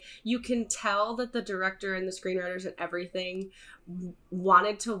Prey, like, you can tell that the director and the screenwriters and everything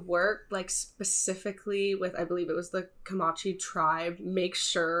wanted to work, like, specifically with, I believe it was the Comanche tribe, make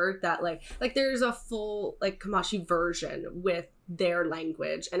sure that, like there's a full, like, Comanche version with their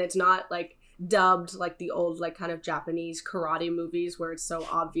language, and it's not, like, dubbed like the old, like, kind of Japanese karate movies where it's so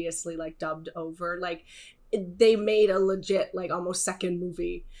obviously, like, dubbed over. Like, they made a legit, like, almost second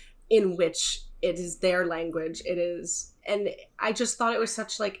movie in which it is their language. It is, and I just thought it was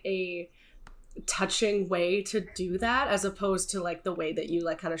such, like, a touching way to do that, as opposed to, like, the way that you,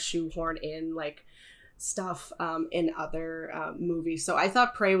 like, kind of shoehorn in, like, stuff in other movies. So I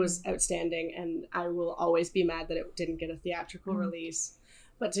thought Prey was outstanding, and I will always be mad that it didn't get a theatrical release.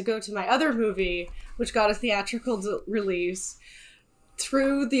 But to go to my other movie, which got a theatrical release,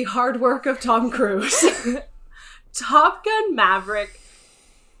 through the hard work of Tom Cruise, Top Gun Maverick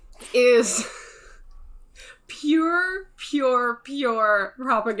is pure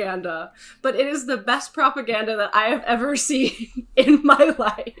propaganda. But it is the best propaganda that I have ever seen in my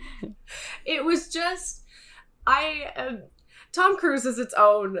life. It was just, Tom Cruise is its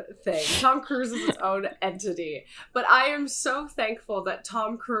own thing. Tom Cruise is its own entity. But I am so thankful that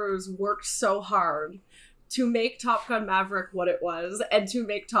Tom Cruise worked so hard to make Top Gun Maverick what it was, and to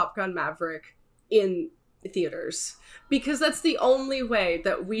make Top Gun Maverick in theaters. Because that's the only way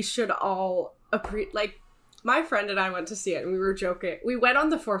that we should all like, my friend and I went to see it, and we were joking. We went on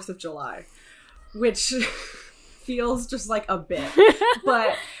the 4th of July, which feels just like a bit.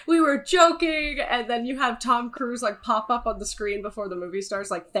 But we were joking, and then you have Tom Cruise, like, pop up on the screen before the movie starts,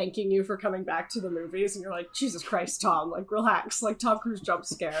 like, thanking you for coming back to the movies, and you're like, Jesus Christ, Tom, like, relax. Like, Tom Cruise jump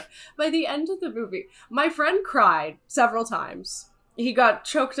scare. By the end of the movie, my friend cried several times. He got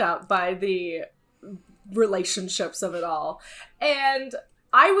choked up by the relationships of it all. And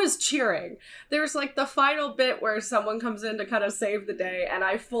I was cheering. There's, like, the final bit where someone comes in to kind of save the day, and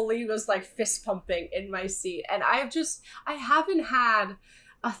I fully was, like, fist pumping in my seat. And I haven't had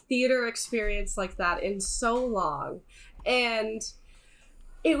a theater experience like that in so long. And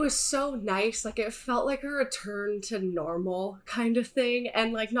it was so nice. Like, it felt like a return to normal kind of thing.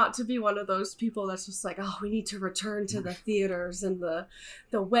 And, like, not to be one of those people that's just like, oh, we need to return to the theaters and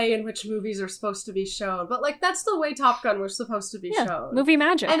the way in which movies are supposed to be shown. But, like, that's the way Top Gun was supposed to be shown. Movie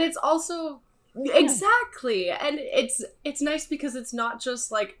magic. And it's also, exactly. And it's nice because it's not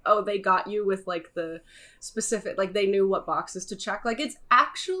just like, oh, they got you with, like, the specific, like, they knew what boxes to check. Like, it's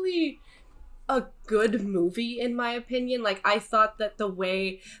actually a good movie, in my opinion. Like, I thought that the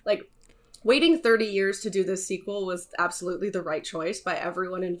way, like, waiting 30 years to do this sequel was absolutely the right choice by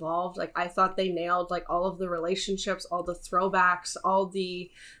everyone involved. Like, I thought they nailed, like, all of the relationships, all the throwbacks, all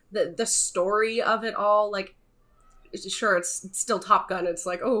the story of it all. Like, sure, it's still Top Gun. It's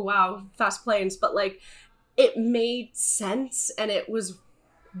like, oh, wow, fast planes. But, like, it made sense, and it was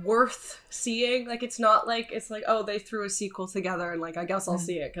worth seeing. Like, it's not like, it's like, oh, they threw a sequel together and, like, I guess I'll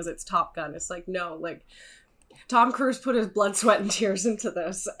see it because it's Top Gun. It's like, no, like, Tom Cruise put his blood, sweat, and tears into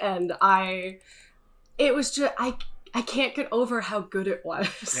this, and it was just, I can't get over how good it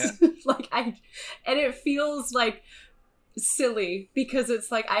was. Yeah. And it feels, like, silly because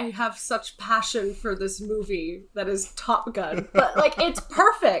it's like I have such passion for this movie that is Top Gun, but, like, it's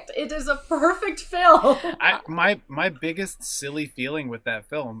perfect. It is a perfect film. My biggest silly feeling with that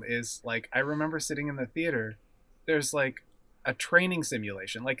film is, like, I remember sitting in the theater, there's, like, a training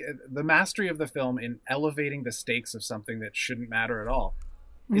simulation, like, the mastery of the film in elevating the stakes of something that shouldn't matter at all.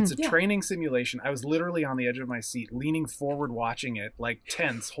 It's a training simulation. I was literally on the edge of my seat, leaning forward, watching it, like,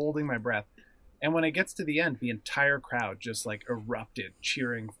 tense, holding my breath. And when it gets to the end, the entire crowd just, like, erupted,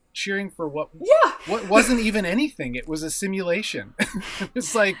 cheering for what wasn't even anything. It was a simulation.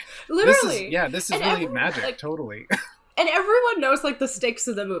 It's like, literally, this is really magic, like, totally. And everyone knows, like, the stakes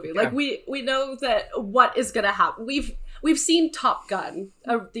of the movie. Like, we know that what is gonna happen. We've seen Top Gun,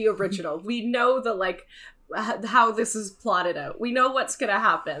 the original. We know the, like, how this is plotted out. We know what's gonna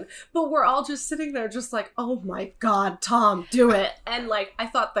happen, but we're all just sitting there just like, oh my god, Tom, do it. And, like, I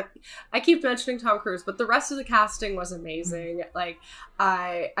thought that, I keep mentioning Tom Cruise, but the rest of the casting was amazing. Like,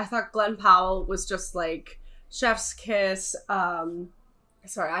 I thought Glenn Powell was just, like, chef's kiss.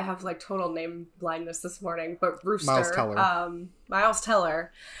 sorry, I have like total name blindness this morning, but Rooster. Miles Teller. Miles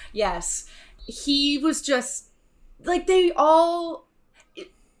Teller. Yes. He was just like, they all,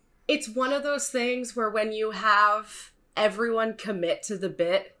 it's one of those things where when you have everyone commit to the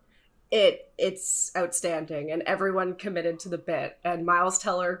bit, it's outstanding, and everyone committed to the bit. And Miles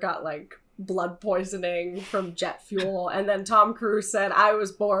Teller got like blood poisoning from jet fuel, and then Tom Cruise said, I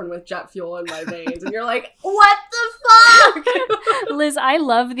was born with jet fuel in my veins, and you're like, what the fuck? Liz, I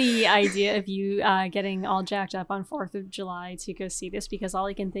love the idea of you getting all jacked up on 4th of July to go see this, because all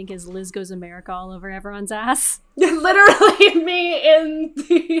I can think is Liz Goes America all over everyone's ass. Literally me in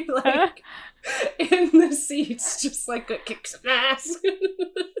the like in the seats, just like kick some ass.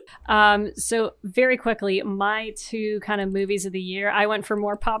 So very quickly, my 2 kind of movies of the year. I went for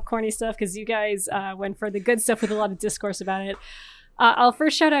more popcorny stuff because you guys went for the good stuff with a lot of discourse about it. I'll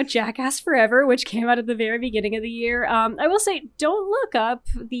first shout out Jackass Forever, which came out at the very beginning of the year. I will say, don't look up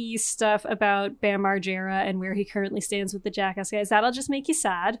the stuff about Bam Margera and where he currently stands with the Jackass guys. That'll just make you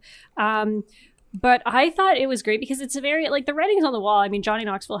sad. But I thought it was great because it's a very, like, the writing's on the wall. I mean, Johnny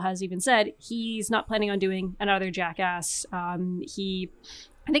Knoxville has even said he's not planning on doing another Jackass. I think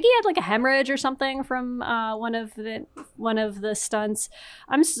he had like a hemorrhage or something from one of the stunts.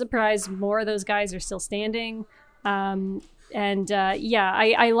 I'm surprised more of those guys are still standing. I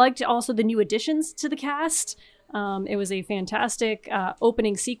liked also the new additions to the cast. It was a fantastic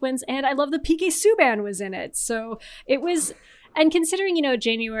opening sequence, and I love the PK Subban was in it. So it was. And considering,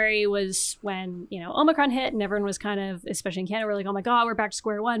 January was when, Omicron hit and everyone was kind of, especially in Canada, we're like, oh my God, we're back to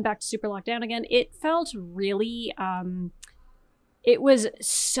square one, back to super lockdown again. It felt really, it was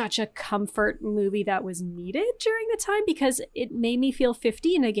such a comfort movie that was needed during the time because it made me feel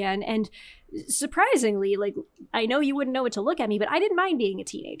 15 again. And surprisingly, like, I know you wouldn't know what to look at me, but I didn't mind being a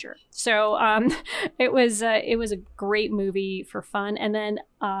teenager. So it was a great movie for fun. And then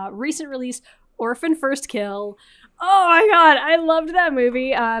recent release, Orphan First Kill. Oh my God, I loved that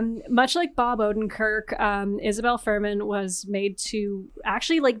movie. Much like Bob Odenkirk, Isabel Fuhrman was made to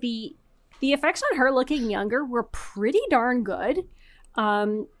actually, like, the effects on her looking younger were pretty darn good.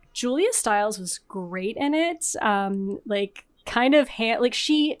 Julia Stiles was great in it.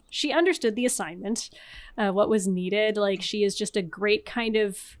 She understood the assignment, what was needed. Like, she is just a great kind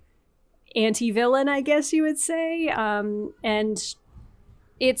of anti-villain, I guess you would say. And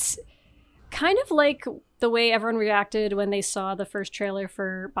it's kind of like the way everyone reacted when they saw the first trailer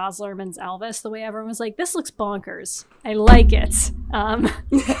for Baz Luhrmann's Elvis, the way everyone was like, this looks bonkers. I like it.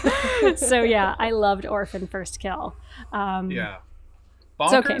 So yeah, I loved Orphan First Kill. Yeah. Bonkers,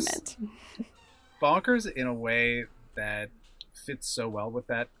 it's okay, Mint. Bonkers in a way that fits so well with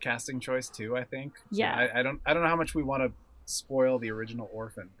that casting choice too, I think. Yeah. I don't know how much we want to spoil the original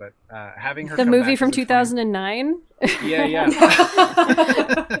Orphan, but having her the movie from 2009. Yeah.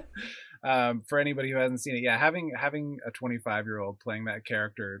 For anybody who hasn't seen it, yeah, having a 25-year-old playing that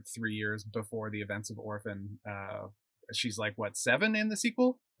character 3 years before the events of Orphan, she's like, what, 7 in the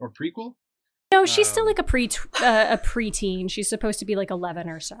sequel or prequel? No, she's still like a preteen. She's supposed to be like 11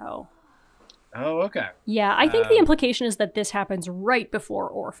 or so. Oh, okay. Yeah, I think the implication is that this happens right before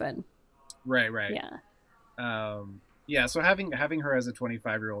Orphan. Right. Yeah. Yeah, so having her as a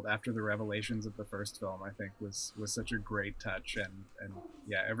 25-year-old after the revelations of the first film, I think was such a great touch, and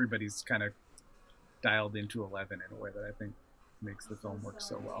yeah, everybody's kind of dialed into 11 in a way that I think makes the film work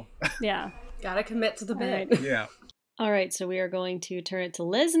so well. Yeah. Gotta commit to the bit. Right. Yeah. All right, so we are going to turn it to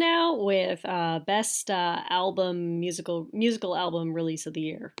Liz now with best musical album release of the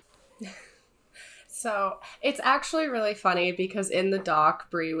year. So it's actually really funny because in the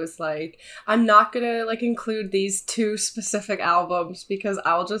doc, Brie was like, I'm not gonna like include these 2 specific albums because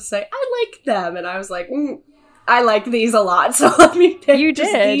I'll just say I like them, and I was like, I like these a lot, so let me pick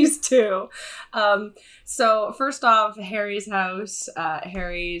these 2. So first off, Harry's House,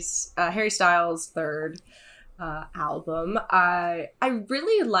 Harry Styles' third album. I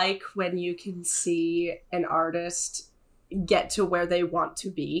really like when you can see an artist get to where they want to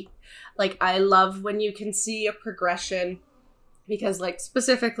be. Like, I love when you can see a progression, because, like,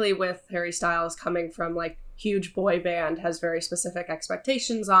 specifically with Harry Styles coming from, like, huge boy band, has very specific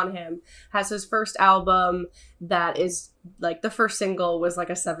expectations on him, has his first album that is, like, the first single was, like,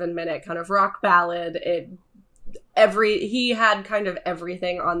 a 7-minute kind of rock ballad. He had kind of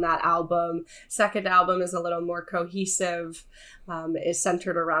everything on that album. Second album is a little more cohesive, is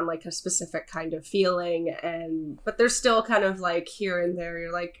centered around like a specific kind of feeling, but there's still kind of like here and there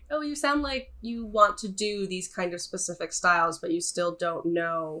you're like, oh, you sound like you want to do these kind of specific styles, but you still don't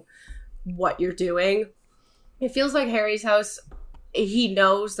know what you're doing. It feels like Harry's House he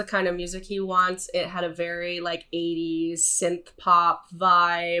knows the kind of music he wants. It had a very like 80s synth pop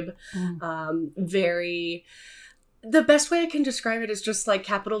vibe, very, the best way I can describe it is just like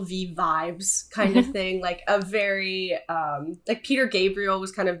capital V vibes kind of thing. Like a very, like Peter Gabriel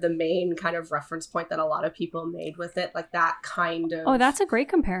was kind of the main kind of reference point that a lot of people made with it. Like that kind of. Oh, that's a great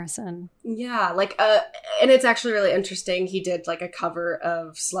comparison. Yeah. Like, and it's actually really interesting. He did like a cover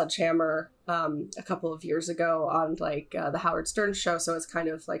of Sledgehammer a couple of years ago on like the Howard Stern show. So it's kind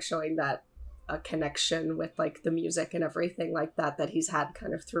of like showing that a connection with like the music and everything like that he's had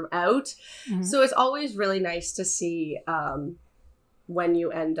kind of throughout. So it's always really nice to see when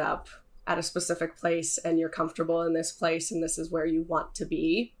you end up at a specific place and you're comfortable in this place and this is where you want to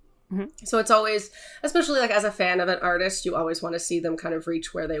be. So it's always, especially like as a fan of an artist, you always want to see them kind of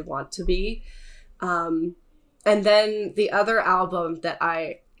reach where they want to be. And then the other album that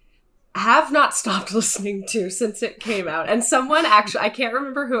I have not stopped listening to since it came out, and someone actually, I can't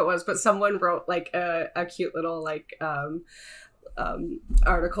remember who it was, but someone wrote like a cute little like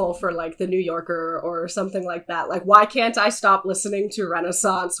article for like the New Yorker or something like that, like, why can't I stop listening to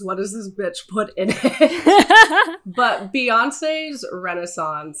Renaissance? What does this bitch put in it? But Beyonce's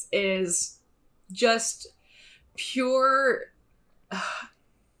Renaissance is just pure,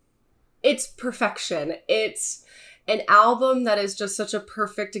 it's perfection. It's an album that is just such a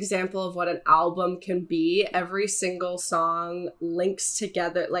perfect example of what an album can be. Every single song links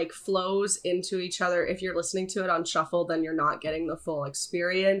together, like flows into each other. If you're listening to it on shuffle, then you're not getting the full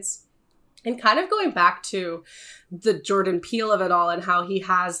experience. And kind of going back to the Jordan Peele of it all and how he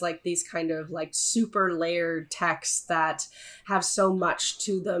has like these kind of like super layered texts that have so much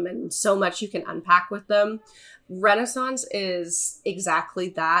to them and so much you can unpack with them. Renaissance is exactly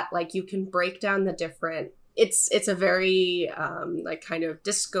that. Like you can break down the different, it's a very like kind of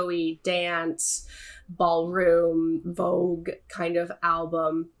disco-y dance, ballroom, Vogue kind of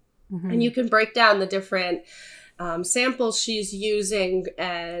album. And you can break down the different samples she's using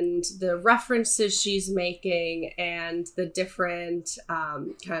and the references she's making and the different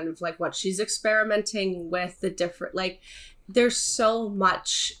kind of like what she's experimenting with, the different, like there's so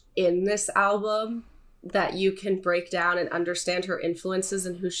much in this album that you can break down and understand her influences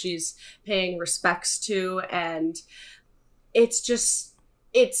and who she's paying respects to. And it's just,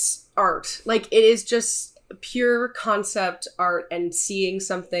 it's art. Like it is just pure concept art and seeing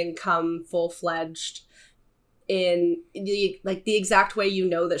something come full-fledged in the, like the exact way you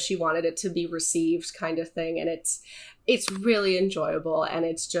know that she wanted it to be received kind of thing. And it's really enjoyable, and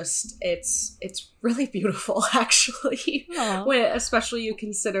it's just it's really beautiful actually. When especially you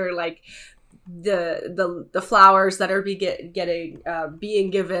consider like the flowers that are being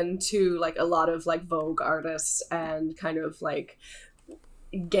given to like a lot of like Vogue artists and kind of like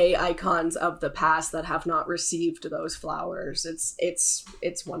gay icons of the past that have not received those flowers.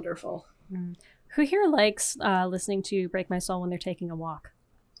 It's wonderful. Who here likes listening to Break My Soul when they're taking a walk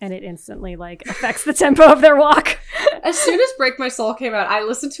and it instantly like affects the tempo of their walk? As soon as Break My Soul came out, I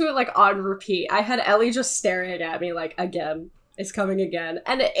listened to it like on repeat. I had Ellie just staring at me like, again, it's coming again.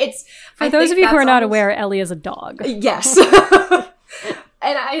 And it's, for those of you who are not aware, Ellie is a dog. Yes.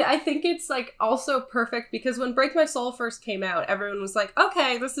 And I think it's like also perfect because when Break My Soul first came out, everyone was like,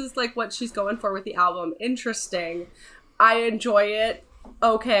 okay, this is like what she's going for with the album. Interesting. I enjoy it.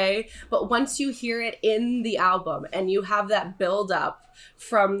 Okay. But once you hear it in the album and you have that build up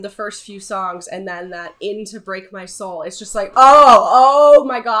from the first few songs and then that into Break My Soul, it's just like, oh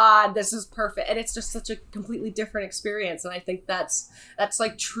my God, this is perfect. And it's just such a completely different experience. And I think that's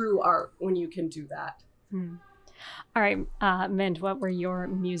like true art when you can do that. All right, Mint, what were your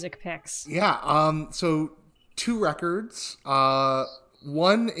music picks? Yeah, so 2 records.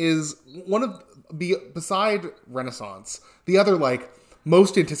 One beside Renaissance, the other like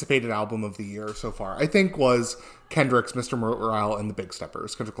most anticipated album of the year so far, I think, was Kendrick's Mr. Morale and the Big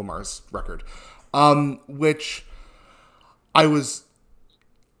Steppers, Kendrick Lamar's record, which it was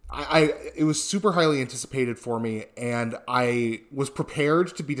super highly anticipated for me, and I was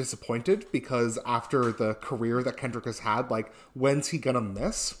prepared to be disappointed because after the career that Kendrick has had, like, when's he gonna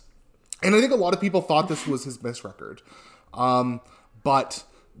miss? And I think a lot of people thought this was his miss record. But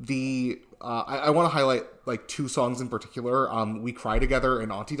I want to highlight like 2 songs in particular. We Cry Together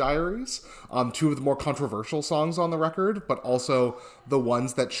and Auntie Diaries. 2 of the more controversial songs on the record, but also the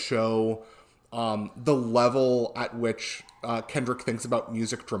ones that show the level at which Kendrick thinks about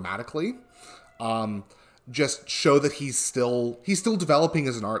music dramatically. Just show that he's still developing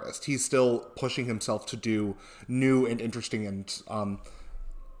as an artist. He's still pushing himself to do new and interesting and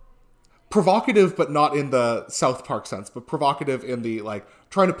provocative, but not in the South Park sense, but provocative in the like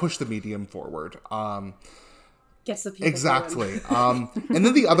trying to push the medium forward. Gets the people exactly. And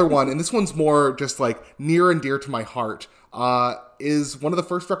then the other one, and this one's more just like near and dear to my heart, is one of the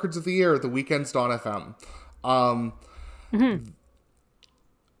first records of the year, The Weeknd's Dawn FM.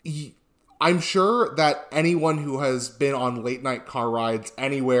 I'm sure that anyone who has been on late night car rides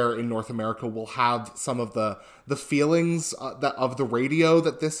anywhere in North America will have some of the feelings of the radio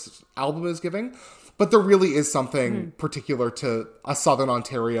that this album is giving. But there really is something particular to a Southern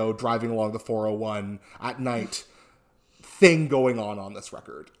Ontario driving along the 401 at night thing going on this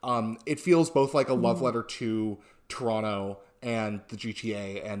record. It feels both like a love letter to Toronto and the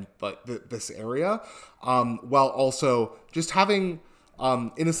GTA and this area, while also just having,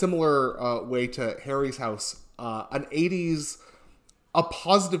 in a similar way to Harry's House, an 80s, a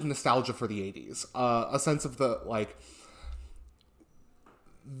positive nostalgia for the 80s, a sense of the, like,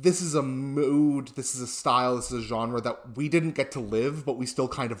 this is a mood, this is a style, this is a genre that we didn't get to live, but we still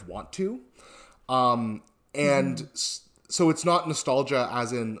kind of want to. So it's not nostalgia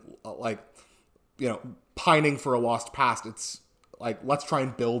as in, like, you know, pining for a lost past. It's like, let's try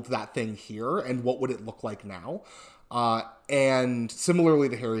and build that thing here, and what would it look like now? And similarly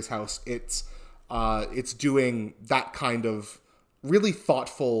to Harry's House, it's doing that kind of really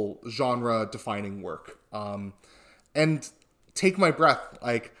thoughtful genre-defining work. And take my breath,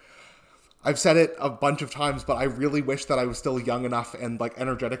 like, I've said it a bunch of times, but I really wish that I was still young enough and, like,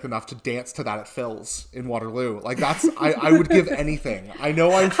 energetic enough to dance to that at Phil's in Waterloo. Like, that's, I would give anything. I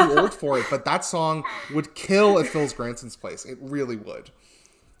know I'm too old for it, but that song would kill at Phil's Granson's place. It really would.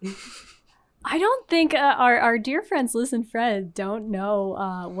 I don't think our dear friends Liz and Fred don't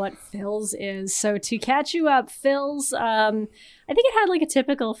know what Phil's is. So to catch you up, Phil's, I think it had like a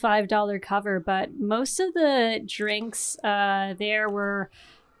typical $5 cover, but most of the drinks there were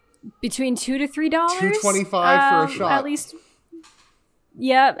between $2 to $3. $2.25 for a shot. At least.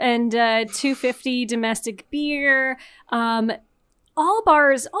 Yep, and $2.50 domestic beer. All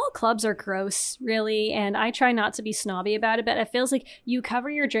clubs are gross, really, and I try not to be snobby about it, but it feels like you cover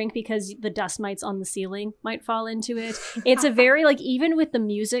your drink because the dust mites on the ceiling might fall into it. It's a very, like, even with the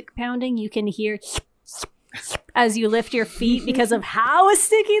music pounding, you can hear as you lift your feet because of how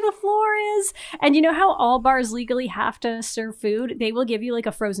sticky the floor is. And you know how all bars legally have to serve food? They will give you, like,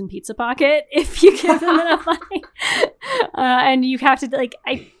 a frozen pizza pocket if you give them enough money. And you have to, like,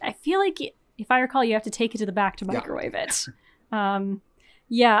 I feel like, if I recall, you have to take it to the back to microwave it.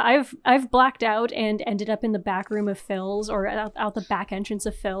 Yeah, I've blacked out and ended up in the back room of Phil's, or out the back entrance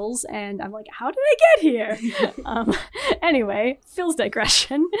of Phil's, and I'm like, how did I get here? Anyway, Phil's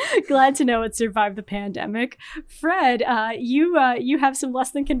digression. Glad to know it survived the pandemic. Fred, you have some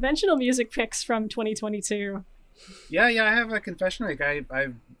less than conventional music picks from 2022. Yeah, I have a confession. Like,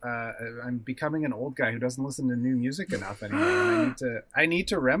 I'm becoming an old guy who doesn't listen to new music enough anymore. And I need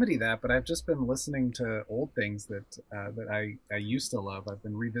to remedy that. But I've just been listening to old things that I used to love. I've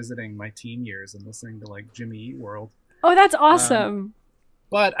been revisiting my teen years and listening to, like, Jimmy Eat World. Oh, that's awesome.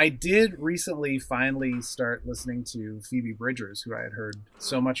 But I did recently finally start listening to Phoebe Bridgers, who I had heard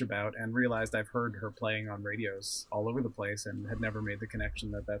so much about, and realized I've heard her playing on radios all over the place and had never made the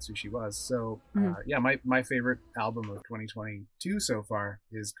connection that that's who she was. So, my favorite album of 2022 so far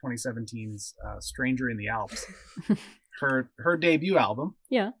is 2017's Stranger in the Alps, her debut album.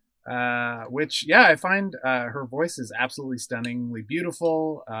 Yeah. Which, I find her voice is absolutely stunningly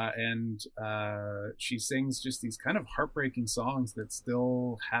beautiful, and she sings just these kind of heartbreaking songs that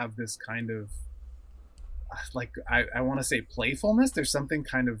still have this kind of, like, I want to say playfulness. There's something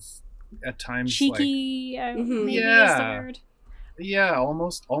kind of, at times, cheeky, like, maybe is the word. Yeah,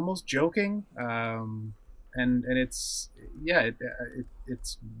 almost joking. And it's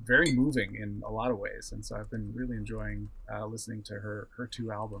it's very moving in a lot of ways, and so I've been really enjoying listening to her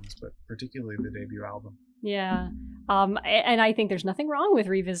two albums, but particularly the debut album. Yeah, and I think there's nothing wrong with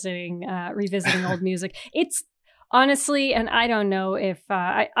revisiting old music. It's honestly, and I don't know if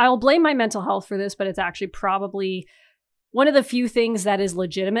I'll blame my mental health for this, but it's actually probably one of the few things that is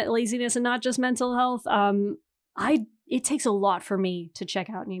legitimate laziness and not just mental health. It takes a lot for me to check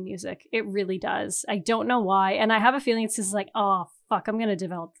out new music. It really does. I don't know why. And I have a feeling it's just like, oh, fuck, I'm going to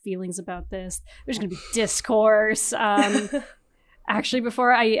develop feelings about this. There's going to be discourse. Actually,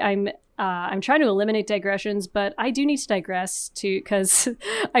 before I'm trying to eliminate digressions, but I do need to digress because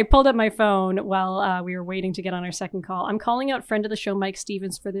I pulled up my phone while we were waiting to get on our second call. I'm calling out friend of the show, Mike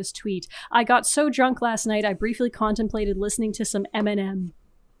Stevens, for this tweet. I got so drunk last night, I briefly contemplated listening to some Eminem.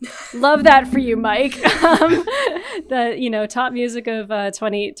 Love that for you, Mike. The top music of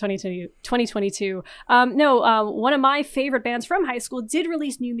 2022. One of my favorite bands from high school did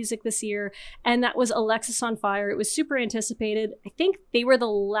release new music this year, and that was Alexisonfire. It was super anticipated. I think they were the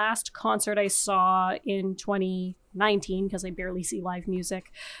last concert I saw in 2019 because I barely see live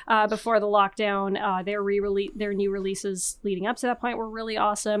music before the lockdown. Their new releases leading up to that point were really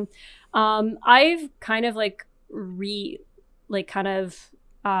awesome. I've kind of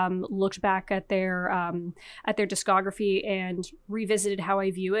looked back at their discography and revisited how I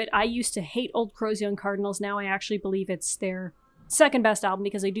view it. I used to hate Old Crows Young Cardinals. Now I actually believe it's their second best album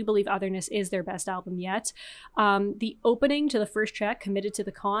because I do believe Otherness is their best album yet. The opening to the first track, Committed to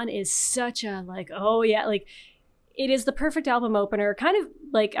the Con, is such a it is the perfect album opener. Kind of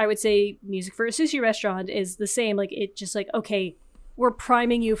like I would say Music for a Sushi Restaurant is the same. Like it just okay, we're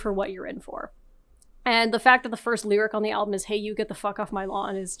priming you for what you're in for. And the fact that the first lyric on the album is "Hey, you get the fuck off my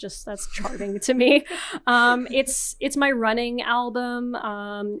lawn" is that's charming to me. It's my running album.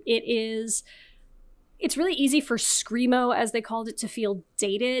 It's really easy for screamo, as they called it, to feel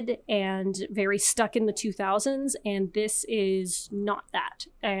dated and very stuck in the 2000s, and this is not that.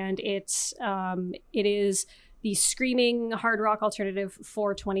 And it is the screaming hard rock alternative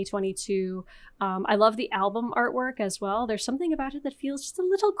for 2022. I love the album artwork as well. There's something about it that feels just a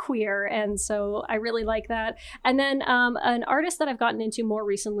little queer, and so I really like that. And then an artist that I've gotten into more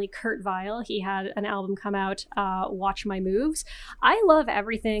recently, Kurt Vile, he had an album come out, Watch My Moves. I love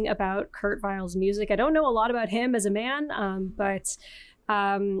everything about Kurt Vile's music. I don't know a lot about him as a man, but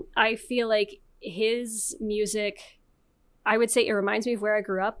I feel like his music, I would say it reminds me of where I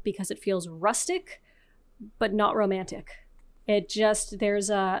grew up because it feels rustic, but not romantic. There's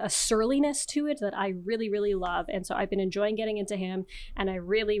a surliness to it that I really, really love. And so I've been enjoying getting into him, and I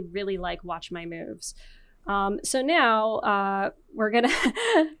really, really like Watch My Moves. So now we're going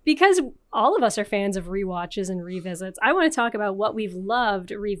to, because all of us are fans of rewatches and revisits, I want to talk about what we've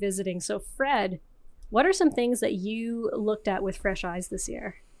loved revisiting. So Fred, what are some things that you looked at with fresh eyes this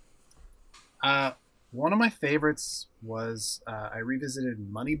year? One of my favorites was I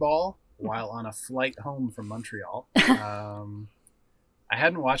revisited Moneyball while on a flight home from Montreal. I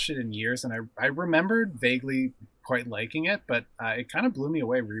hadn't watched it in years, and I remembered vaguely quite liking it, but it kind of blew me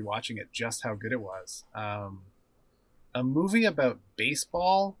away rewatching it just how good it was. A movie about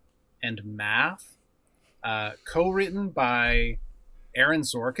baseball and math, co-written by Aaron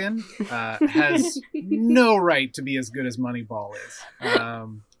Sorkin, has no right to be as good as Moneyball is.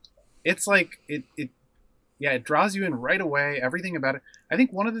 It's like it draws you in right away. Everything about it. I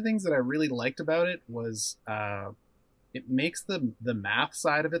think one of the things that I really liked about it was it makes the math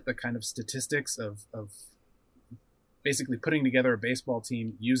side of it, the kind of statistics of basically putting together a baseball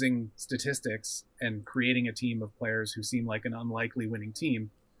team using statistics and creating a team of players who seem like an unlikely winning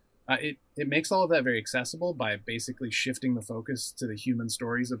team. It makes all of that very accessible by basically shifting the focus to the human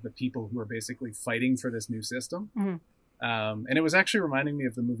stories of the people who are basically fighting for this new system. Mm-hmm. And it was actually reminding me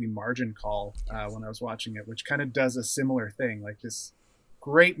of the movie Margin Call when I was watching it, which kind of does a similar thing, like this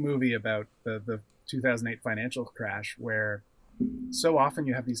great movie about the 2008 financial crash, where so often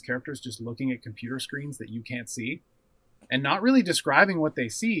you have these characters just looking at computer screens that you can't see and not really describing what they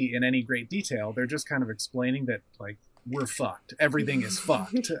see in any great detail. They're just kind of explaining that, like, we're fucked. Everything is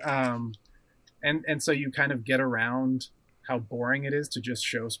fucked. And so you kind of get around how boring it is to just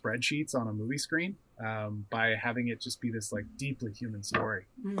show spreadsheets on a movie screen by having it just be this like deeply human story.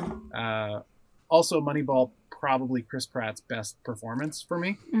 Also, Moneyball, probably Chris Pratt's best performance for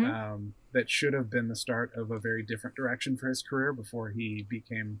me. That should have been the start of a very different direction for his career before he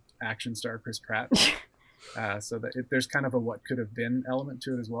became action star Chris Pratt. So that there's kind of a what could have been element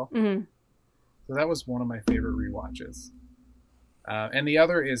to it as well. So that was one of my favorite rewatches. And the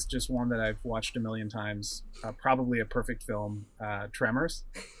other is just one that I've watched a million times. Probably a perfect film, Tremors.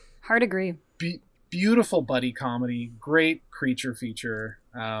 Hard agree. Beautiful buddy comedy, great creature feature,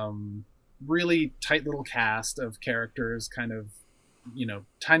 really tight little cast of characters, kind of,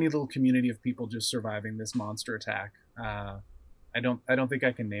 tiny little community of people just surviving this monster attack. I don't think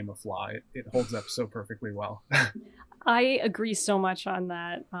I can name a flaw. It holds up so perfectly well. I agree so much on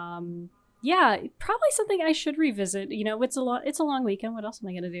that. Yeah, probably something I should revisit. It's a long weekend. What else am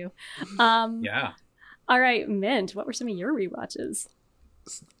I going to do? Yeah. All right, Mint, what were some of your rewatches?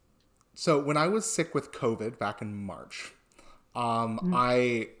 So when I was sick with COVID back in March,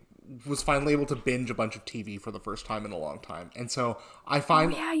 I was finally able to binge a bunch of TV for the first time in a long time. And so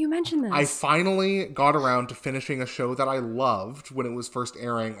you mentioned this. I finally got around to finishing a show that I loved when it was first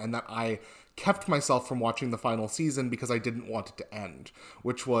airing and that I kept myself from watching the final season because I didn't want it to end,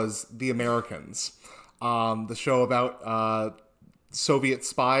 which was The Americans. The show about Soviet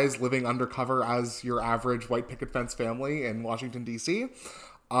spies living undercover as your average white picket fence family in Washington, D.C.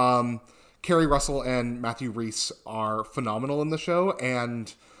 Kerry Russell and Matthew Rhys are phenomenal in the show,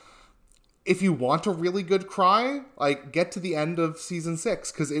 and if you want a really good cry, like, get to the end of season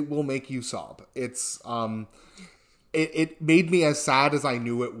 6, because it will make you sob. It's it made me as sad as I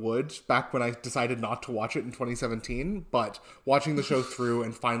knew it would back when I decided not to watch it in 2017, but watching the show through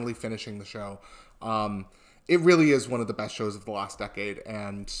and finally finishing the show, it really is one of the best shows of the last decade,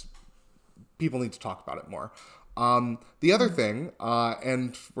 and people need to talk about it more. The other thing,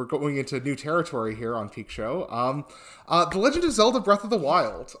 and we're going into new territory here on Peak Show, The Legend of Zelda Breath of the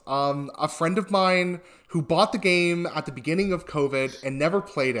Wild. A friend of mine who bought the game at the beginning of COVID and never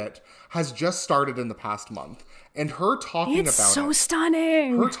played it has just started in the past month. And her talking about it... It's so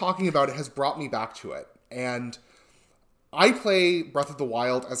stunning! Her talking about it has brought me back to it. And I play Breath of the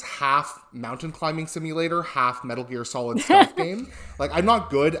Wild as half mountain climbing simulator, half Metal Gear Solid stealth game. Like, I'm not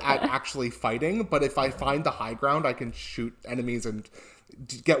good at actually fighting, but if I find the high ground, I can shoot enemies and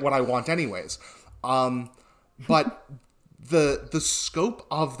get what I want anyways. But the scope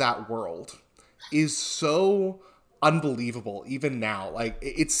of that world is so unbelievable, even now. Like,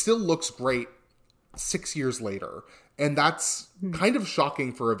 it still looks great 6 years later. And that's kind of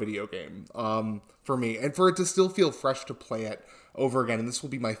shocking for a video game, for me. And for it to still feel fresh to play it over again. And this will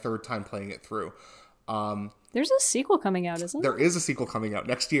be my third time playing it through. There's a sequel coming out, isn't there? There is a sequel coming out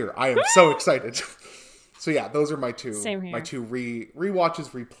next year. I am so excited. So yeah, those are my two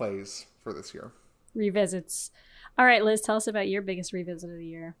rewatches, replays for this year. Revisits. All right, Liz, tell us about your biggest revisit of the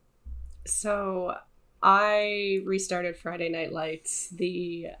year. So I restarted Friday Night Lights,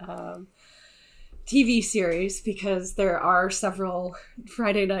 the TV series, because there are several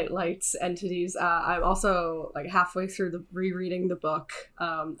Friday Night Lights entities. I'm also like halfway through rereading the book.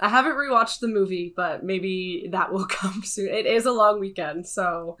 I haven't rewatched the movie, but maybe that will come soon. It is a long weekend,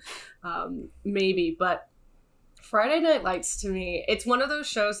 so maybe. But Friday Night Lights, to me, it's one of those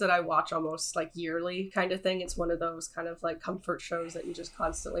shows that I watch almost like yearly kind of thing. It's one of those kind of like comfort shows that you just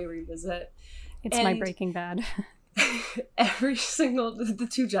constantly revisit. It's my Breaking Bad. Every single, the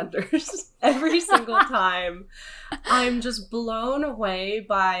two genders, every single time, I'm just blown away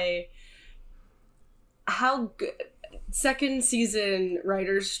by how good second season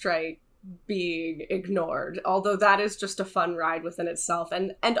writer's strike being ignored, although that is just a fun ride within itself,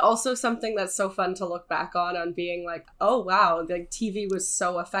 and also something that's so fun to look back on being like, oh wow, like TV was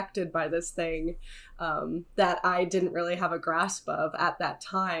so affected by this thing that I didn't really have a grasp of at that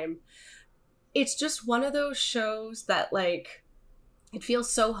time. It's just one of those shows that, like, it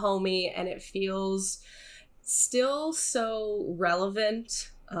feels so homey and it feels still so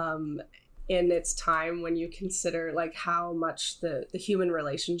relevant in its time when you consider, like, how much the human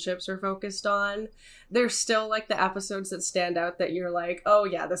relationships are focused on. There's still, like, the episodes that stand out that you're like, oh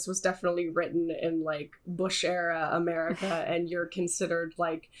yeah, this was definitely written in, like, Bush era America and you're considered,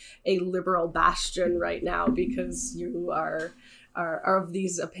 like, a liberal bastion right now because you are of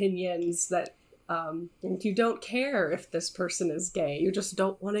these opinions that you don't care if this person is gay. You just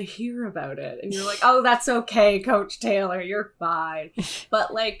don't want to hear about it. And you're like, oh, that's okay, Coach Taylor, you're fine.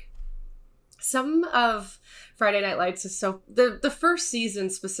 But, like, some of Friday Night Lights is so... The first season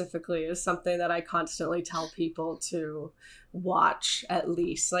specifically is something that I constantly tell people to watch, at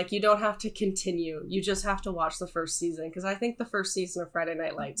least. Like, you don't have to continue. You just have to watch the first season. Because I think the first season of Friday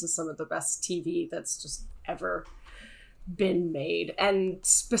Night Lights is some of the best TV that's just ever been made, and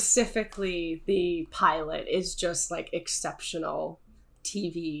specifically the pilot is just like exceptional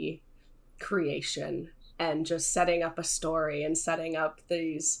TV creation and just setting up a story and setting up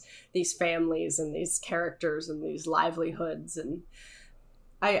these families and these characters and these livelihoods, and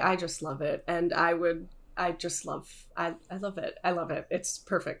I just love it. And I love it. I love it. It's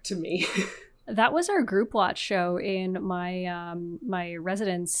perfect to me. That was our group watch show in my my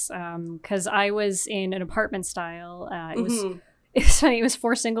residence, because I was in an apartment style. It was funny. It was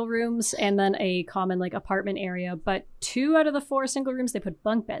 4 single rooms and then a common like apartment area. But 2 out of the 4 single rooms they put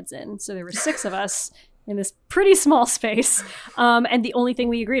bunk beds in, so there were 6 of us in this pretty small space. And the only thing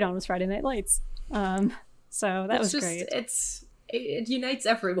we agreed on was Friday Night Lights. So that was great. It unites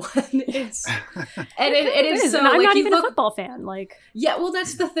everyone. It is so. And I'm like, not even a football fan. Like, yeah, well,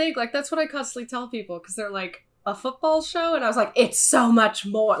 that's the thing. Like, that's what I constantly tell people, because they're like, a football show, and I was like, it's so much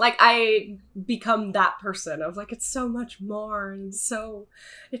more. Like, I become that person. I was like, it's so much more, and so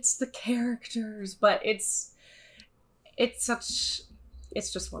it's the characters, but it's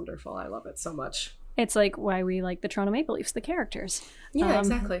just wonderful. I love it so much. It's like why we like the Toronto Maple Leafs, the characters. Yeah,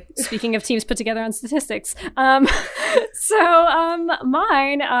 exactly. Speaking of teams put together on statistics. Mine,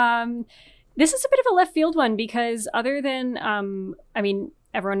 This is a bit of a left field one because other than, I mean,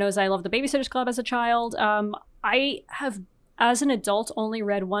 everyone knows I love the Babysitter's Club as a child. I have, as an adult, only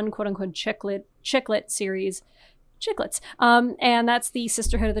read one quote-unquote chicklet series. Chiclets. And that's the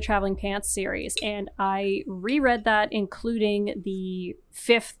Sisterhood of the Traveling Pants series. And I reread that, including the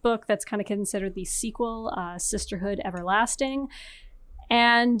 5th book that's kind of considered the sequel, Sisterhood Everlasting.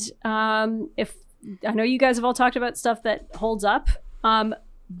 And if I know you guys have all talked about stuff that holds up,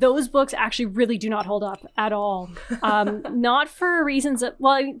 those books actually really do not hold up at all. Not for reasons that,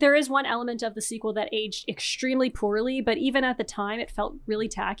 well, there is one element of the sequel that aged extremely poorly, but even at the time it felt really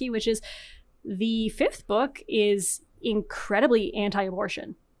tacky, which is the 5th book is incredibly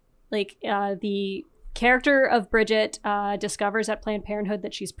anti-abortion. Like, the character of Bridget discovers at Planned Parenthood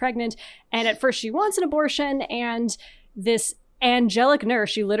that she's pregnant, and at first she wants an abortion, and this angelic nurse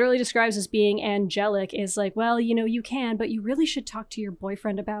she literally describes as being angelic is like, well, you know, you can, but you really should talk to your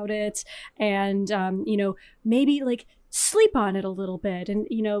boyfriend about it, and you know, maybe like sleep on it a little bit, and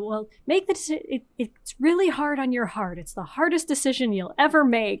you know, well, make it's really hard on your heart, it's the hardest decision you'll ever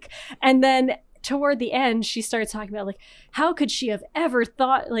make. And then toward the end she starts talking about like, how could she have ever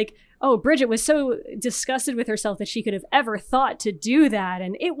thought, like, oh, Bridget was so disgusted with herself that she could have ever thought to do that,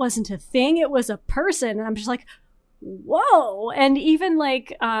 and it wasn't a thing, it was a person. And I'm just like, whoa. And even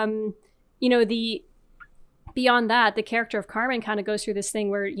like, you know, beyond that, the character of Carmen kind of goes through this thing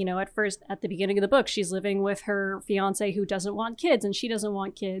where, you know, at first, at the beginning of the book, she's living with her fiance who doesn't want kids, and she doesn't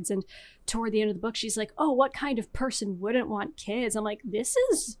want kids. And toward the end of the book, she's like, oh, what kind of person wouldn't want kids? I'm like, this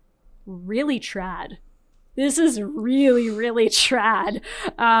is really trad. This is really, really trad.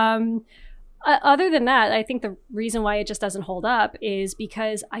 Other than that, I think the reason why it just doesn't hold up is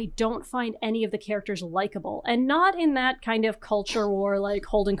because I don't find any of the characters likable, and not in that kind of culture war, like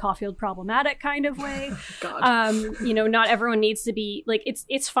Holden Caulfield problematic kind of way. God. You know, not everyone needs to be like,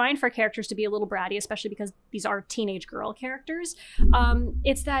 it's fine for characters to be a little bratty, especially because these are teenage girl characters.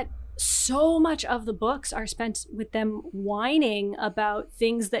 It's that so much of the books are spent with them whining about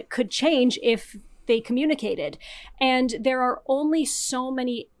things that could change if they communicated. And there are only so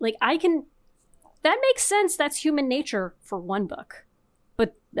many, like, that makes sense. That's human nature for one book,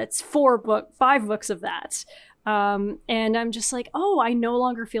 but that's 5 books of that. And I'm just like, oh, I no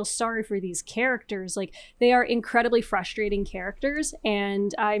longer feel sorry for these characters. Like, they are incredibly frustrating characters.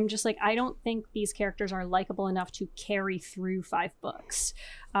 And I'm just like, I don't think these characters are likable enough to carry through 5 books.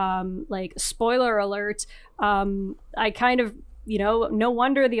 Like, spoiler alert, I kind of, you know, no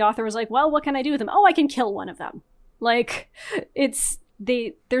wonder the author was like, well, what can I do with them? Oh, I can kill one of them. Like,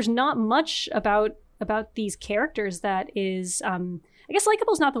 there's not much about these characters that is, I guess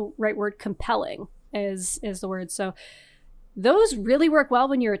likable is not the right word, compelling is the word. So those really work well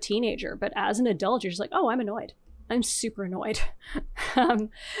when you're a teenager, but as an adult, you're just like, oh, I'm annoyed. I'm super annoyed.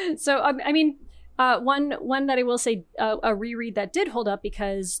 So, I mean, one that I will say, a reread that did hold up,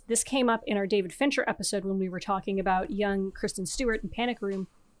 because this came up in our David Fincher episode when we were talking about young Kristen Stewart in Panic Room.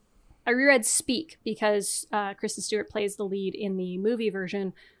 I reread Speak because Kristen Stewart plays the lead in the movie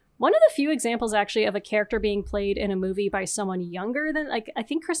version. One of the few examples, actually, of a character being played in a movie by someone younger than, like, I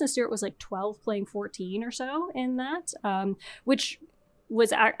think Kristen Stewart was like 12 playing 14 or so in that, which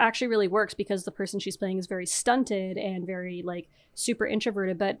was actually really works because the person she's playing is very stunted and very, like, super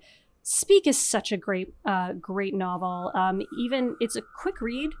introverted. But Speak is such a great novel. Even it's a quick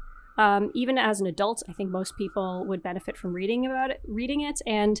read. Even as an adult, I think most people would benefit from reading it.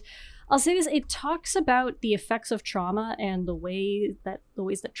 And I'll say this, it talks about the effects of trauma and the ways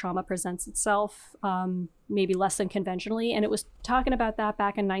that trauma presents itself, maybe less than conventionally. And it was talking about that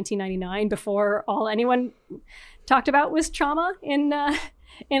back in 1999, before all anyone talked about was trauma in a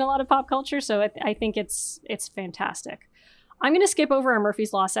lot of pop culture. So I think it's fantastic. I'm going to skip over our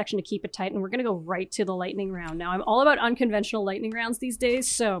Murphy's Law section to keep it tight, and we're going to go right to the lightning round. Now, I'm all about unconventional lightning rounds these days,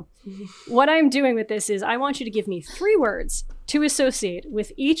 so what I'm doing with this is I want you to give me 3 words to associate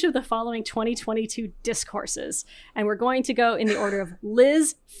with each of the following 2022 discourses, and we're going to go in the order of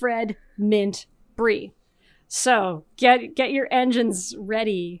Liz, Fred, Mint, Bree. So get your engines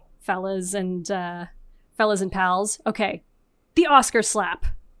ready, fellas and pals. Okay, the Oscar slap.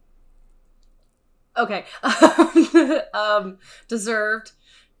 Okay. Deserved,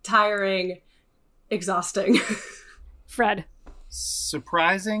 tiring, exhausting. Fred.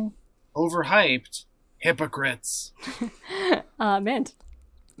 Surprising, overhyped, hypocrites. Mint.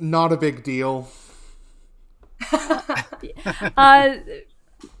 Not a big deal.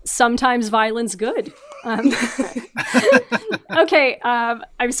 Sometimes violence good. Okay,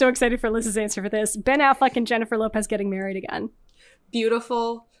 I'm so excited for Liz's answer for this. Ben Affleck and Jennifer Lopez getting married again.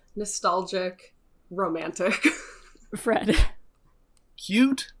 Beautiful, nostalgic, romantic. Fred.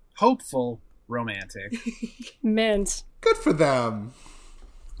 Cute, hopeful, romantic. Mint. Good for them.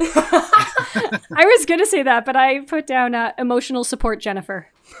 I was going to say that, but I put down emotional support Jennifer.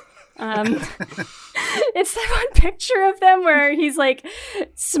 It's that one picture of them where he's like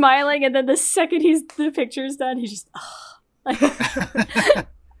smiling, and then the second the picture's done, he's just,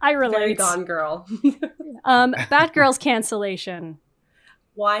 I relate. Very Gone Girl. Batgirl's cancellation.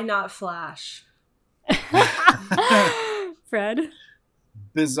 Why not Flash? Fred.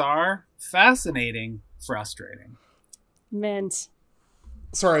 Bizarre, fascinating, frustrating. Mint.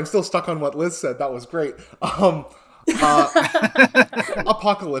 Sorry, I'm still stuck on what Liz said. That was great.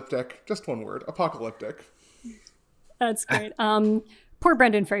 Apocalyptic. Just one word. Apocalyptic. That's great. Poor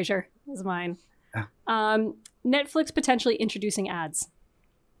Brendan Fraser is mine. Netflix potentially introducing ads.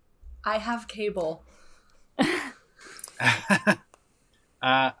 I have cable.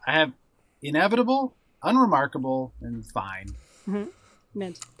 I have inevitable, unremarkable, and fine. Mm-hmm.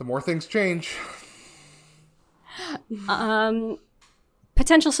 Mint. The more things change.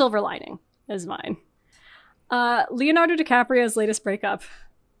 Potential silver lining is mine. Leonardo DiCaprio's latest breakup.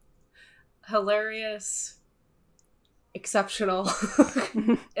 Hilarious. Exceptional.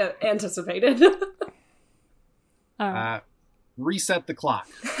 Anticipated. Reset the clock.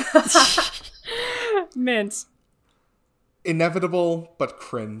 Mint. Inevitable, but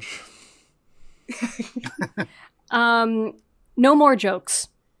cringe. No more jokes.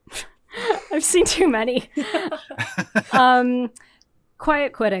 I've seen too many.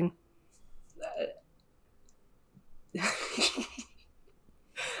 Quiet quitting.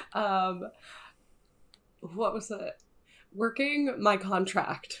 What was that? Working my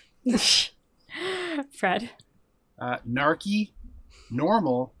contract. Fred. Narky,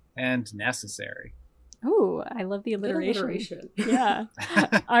 normal, and necessary. Ooh, I love the alliteration. Alliteration. Yeah.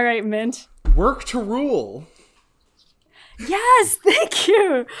 All right, Mint. Work to rule. Yes, thank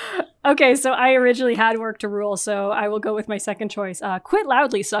you. Okay, so I originally had work to rule, so I will go with my second choice. Quit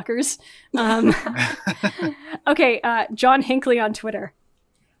loudly, suckers. Okay, John Hinckley on Twitter.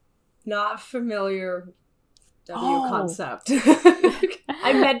 Not familiar concept.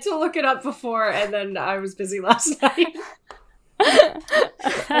 I meant to look it up before, and then I was busy last night.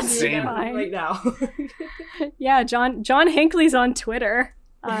 That's Same. fine. Right now. Yeah, John Hinckley's on Twitter.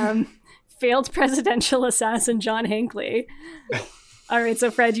 Failed presidential assassin John Hinckley. All right,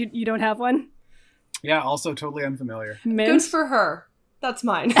 so Fred, you don't have one? Yeah, also totally unfamiliar. Mint? Good for her. That's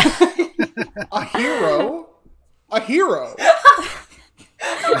mine. A hero? A hero.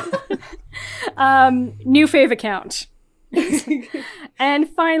 New fave account. And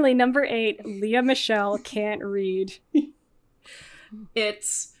finally, number 8, Leah Michelle can't read.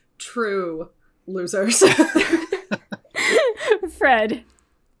 It's true, losers. Fred.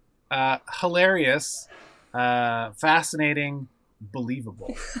 Hilarious, fascinating,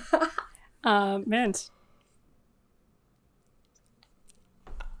 believable. Mint.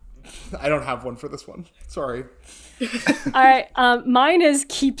 I don't have one for this one. Sorry. All right, mine is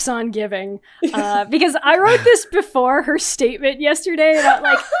keeps on giving, because I wrote this before her statement yesterday about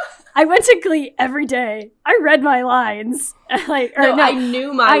like I went to Glee every day. I read my lines. I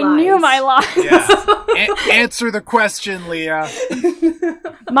knew my lines. I knew my lines. Yeah. Answer the question, Leah.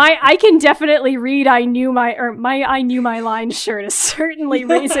 I can definitely read I knew my lines shirt is certainly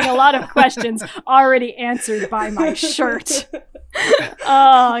raising a lot of questions already answered by my shirt.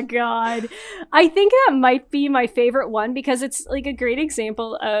 Oh God. I think that might be my favorite one because it's like a great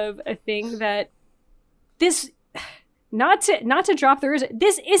example of a thing that this not to drop the ruse,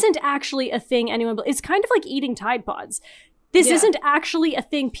 this isn't actually a thing anyone it's kind of like eating Tide Pods. This isn't actually a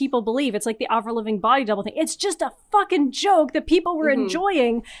thing people believe. It's like the Avril Lavigne body double thing. It's just a fucking joke that people were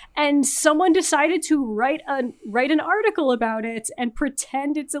enjoying, and someone decided to write an article about it and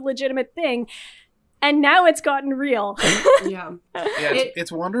pretend it's a legitimate thing. And now it's gotten real. Yeah.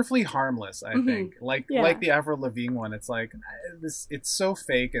 It's wonderfully harmless, I think. Like the Avril Lavigne one, it's like it's so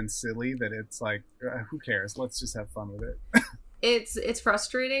fake and silly that it's like who cares? Let's just have fun with it. It's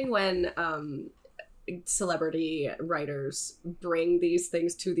frustrating when celebrity writers bring these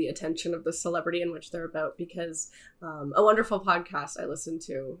things to the attention of the celebrity in which they're about, because a wonderful podcast I listen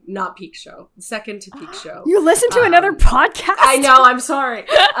to, not Peak Show, second to Peak Show. You listen to another podcast? I know, I'm sorry.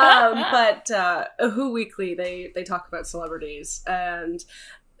 But Who Weekly, they talk about celebrities, and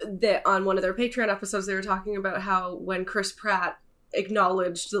on one of their Patreon episodes they were talking about how when Chris Pratt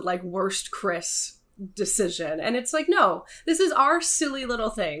acknowledged the like worst Chris decision, and it's like, no, this is our silly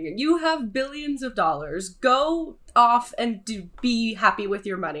little thing. You have billions of dollars, go off and be happy with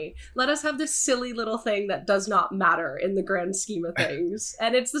your money. Let us have this silly little thing that does not matter in the grand scheme of things.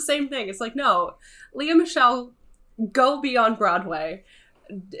 And it's the same thing. It's like, no, Leah Michelle, go be on Broadway.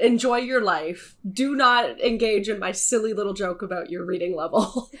 enjoy your life. Do not engage in my silly little joke about your reading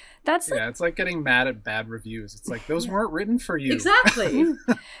level. It's like getting mad at bad reviews. It's like, those weren't written for you. Exactly.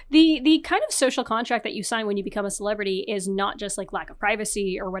 The kind of social contract that you sign when you become a celebrity is not just like lack of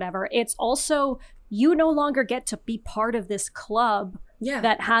privacy or whatever. It's also, you no longer get to be part of this club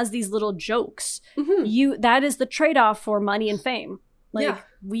that has these little jokes. That is the trade-off for money and fame. Like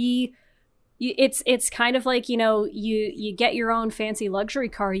it's kind of like, you get your own fancy luxury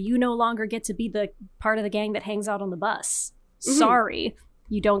car. You no longer get to be the part of the gang that hangs out on the bus. Sorry,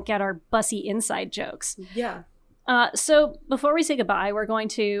 you don't get our bussy inside jokes. Yeah. So before we say goodbye, we're going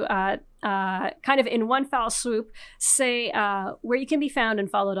to kind of in one foul swoop say where you can be found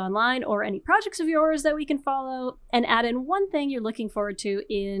and followed online, or any projects of yours that we can follow, and add in one thing you're looking forward to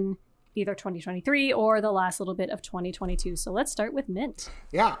in either 2023 or the last little bit of 2022. So let's start with Mint.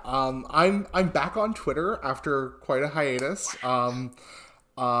 Yeah, I'm back on Twitter after quite a hiatus. My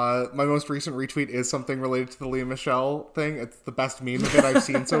most recent retweet is something related to the Lea Michele thing. It's the best meme of it I've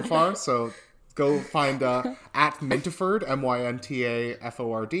seen so far. So go find at Mintaford,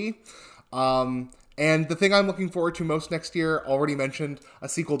 MYNTAFORD. And the thing I'm looking forward to most next year, already mentioned, a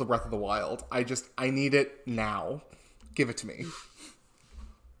sequel to Breath of the Wild. I need it now. Give it to me.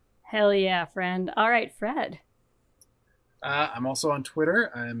 Hell yeah, friend. All right, Fred. I'm also on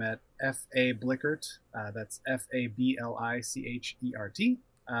Twitter. I'm at FABlickert. That's FABLICHERT.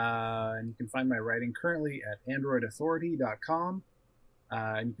 And you can find my writing currently at androidauthority.com.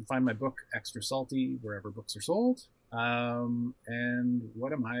 And you can find my book, Extra Salty, wherever books are sold. And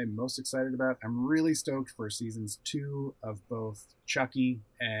what am I most excited about? I'm really stoked for seasons 2 of both Chucky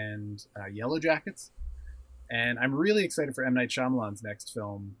and Yellow Jackets. And I'm really excited for M. Night Shyamalan's next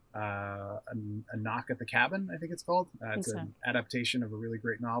film, A Knock at the Cabin, I think it's called. It's an adaptation of a really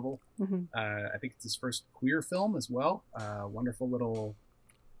great novel. I think it's his first queer film as well. Wonderful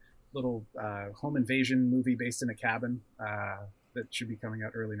little home invasion movie based in a cabin that should be coming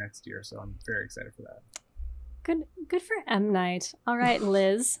out early next year. So I'm very excited for that. Good for M. Night. All right,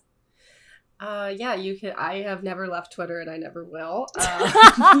 Liz. You can. I have never left Twitter, and I never will.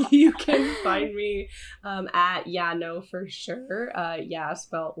 You can find me at no for sure.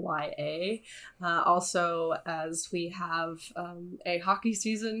 Spelled YA. Also, as we have a hockey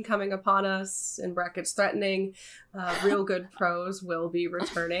season coming upon us, in brackets threatening, Real Good Prose will be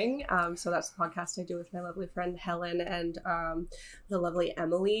returning. So that's the podcast I do with my lovely friend Helen and the lovely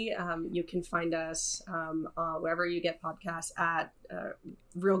Emily. You can find us wherever you get podcasts at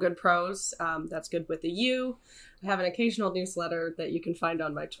Real Good Prose. That's good with a U. I have an occasional newsletter that you can find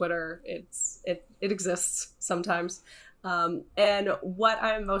on my Twitter. It exists sometimes. And what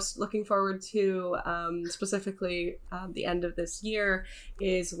I'm most looking forward to, specifically the end of this year,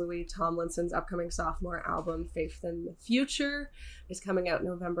 is Louis Tomlinson's upcoming sophomore album, Faith in the Future. It's coming out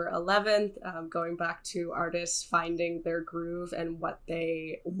November 11th, going back to artists finding their groove and what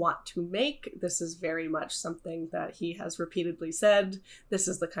they want to make. This is very much something that he has repeatedly said, this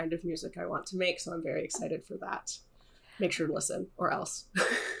is the kind of music I want to make, so I'm very excited for that. Make sure to listen, or else.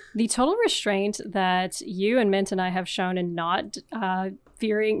 The total restraint that you and Mint and I have shown in not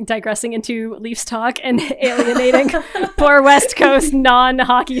digressing into Leafs talk and alienating poor West Coast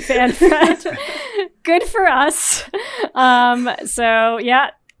non-hockey fan Fred. Good for us. So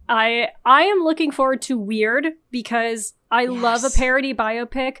yeah, I am looking forward to Weird, because I love a parody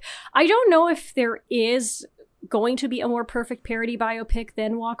biopic. I don't know if there is going to be a more perfect parody biopic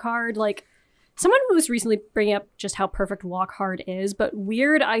than Walk Hard. Like, someone was recently bringing up just how perfect Walk Hard is, but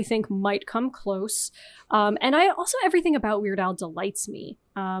Weird, I think, might come close. And everything about Weird Al delights me.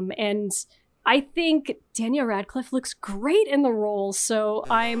 And I think Daniel Radcliffe looks great in the role, so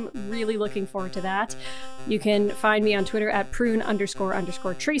I'm really looking forward to that. You can find me on Twitter at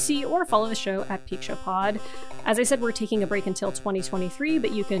prune__Tracy, or follow the show at Peak Show Pod. As I said, we're taking a break until 2023,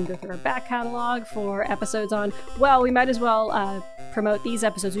 but you can go through our back catalog for episodes on, well, we might as well promote these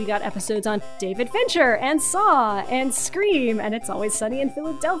episodes. We got episodes on David Fincher and Saw and Scream and It's Always Sunny in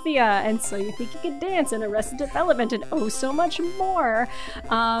Philadelphia and So You Think You Can Dance and Arrested Development and oh so much more.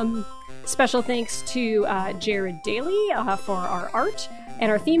 Special thanks to Jared Daly for our art,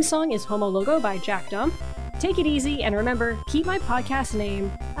 and our theme song is Homo Logo by Jack Dump. Take it easy, and remember, keep my podcast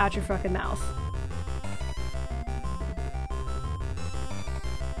name out your fucking mouth.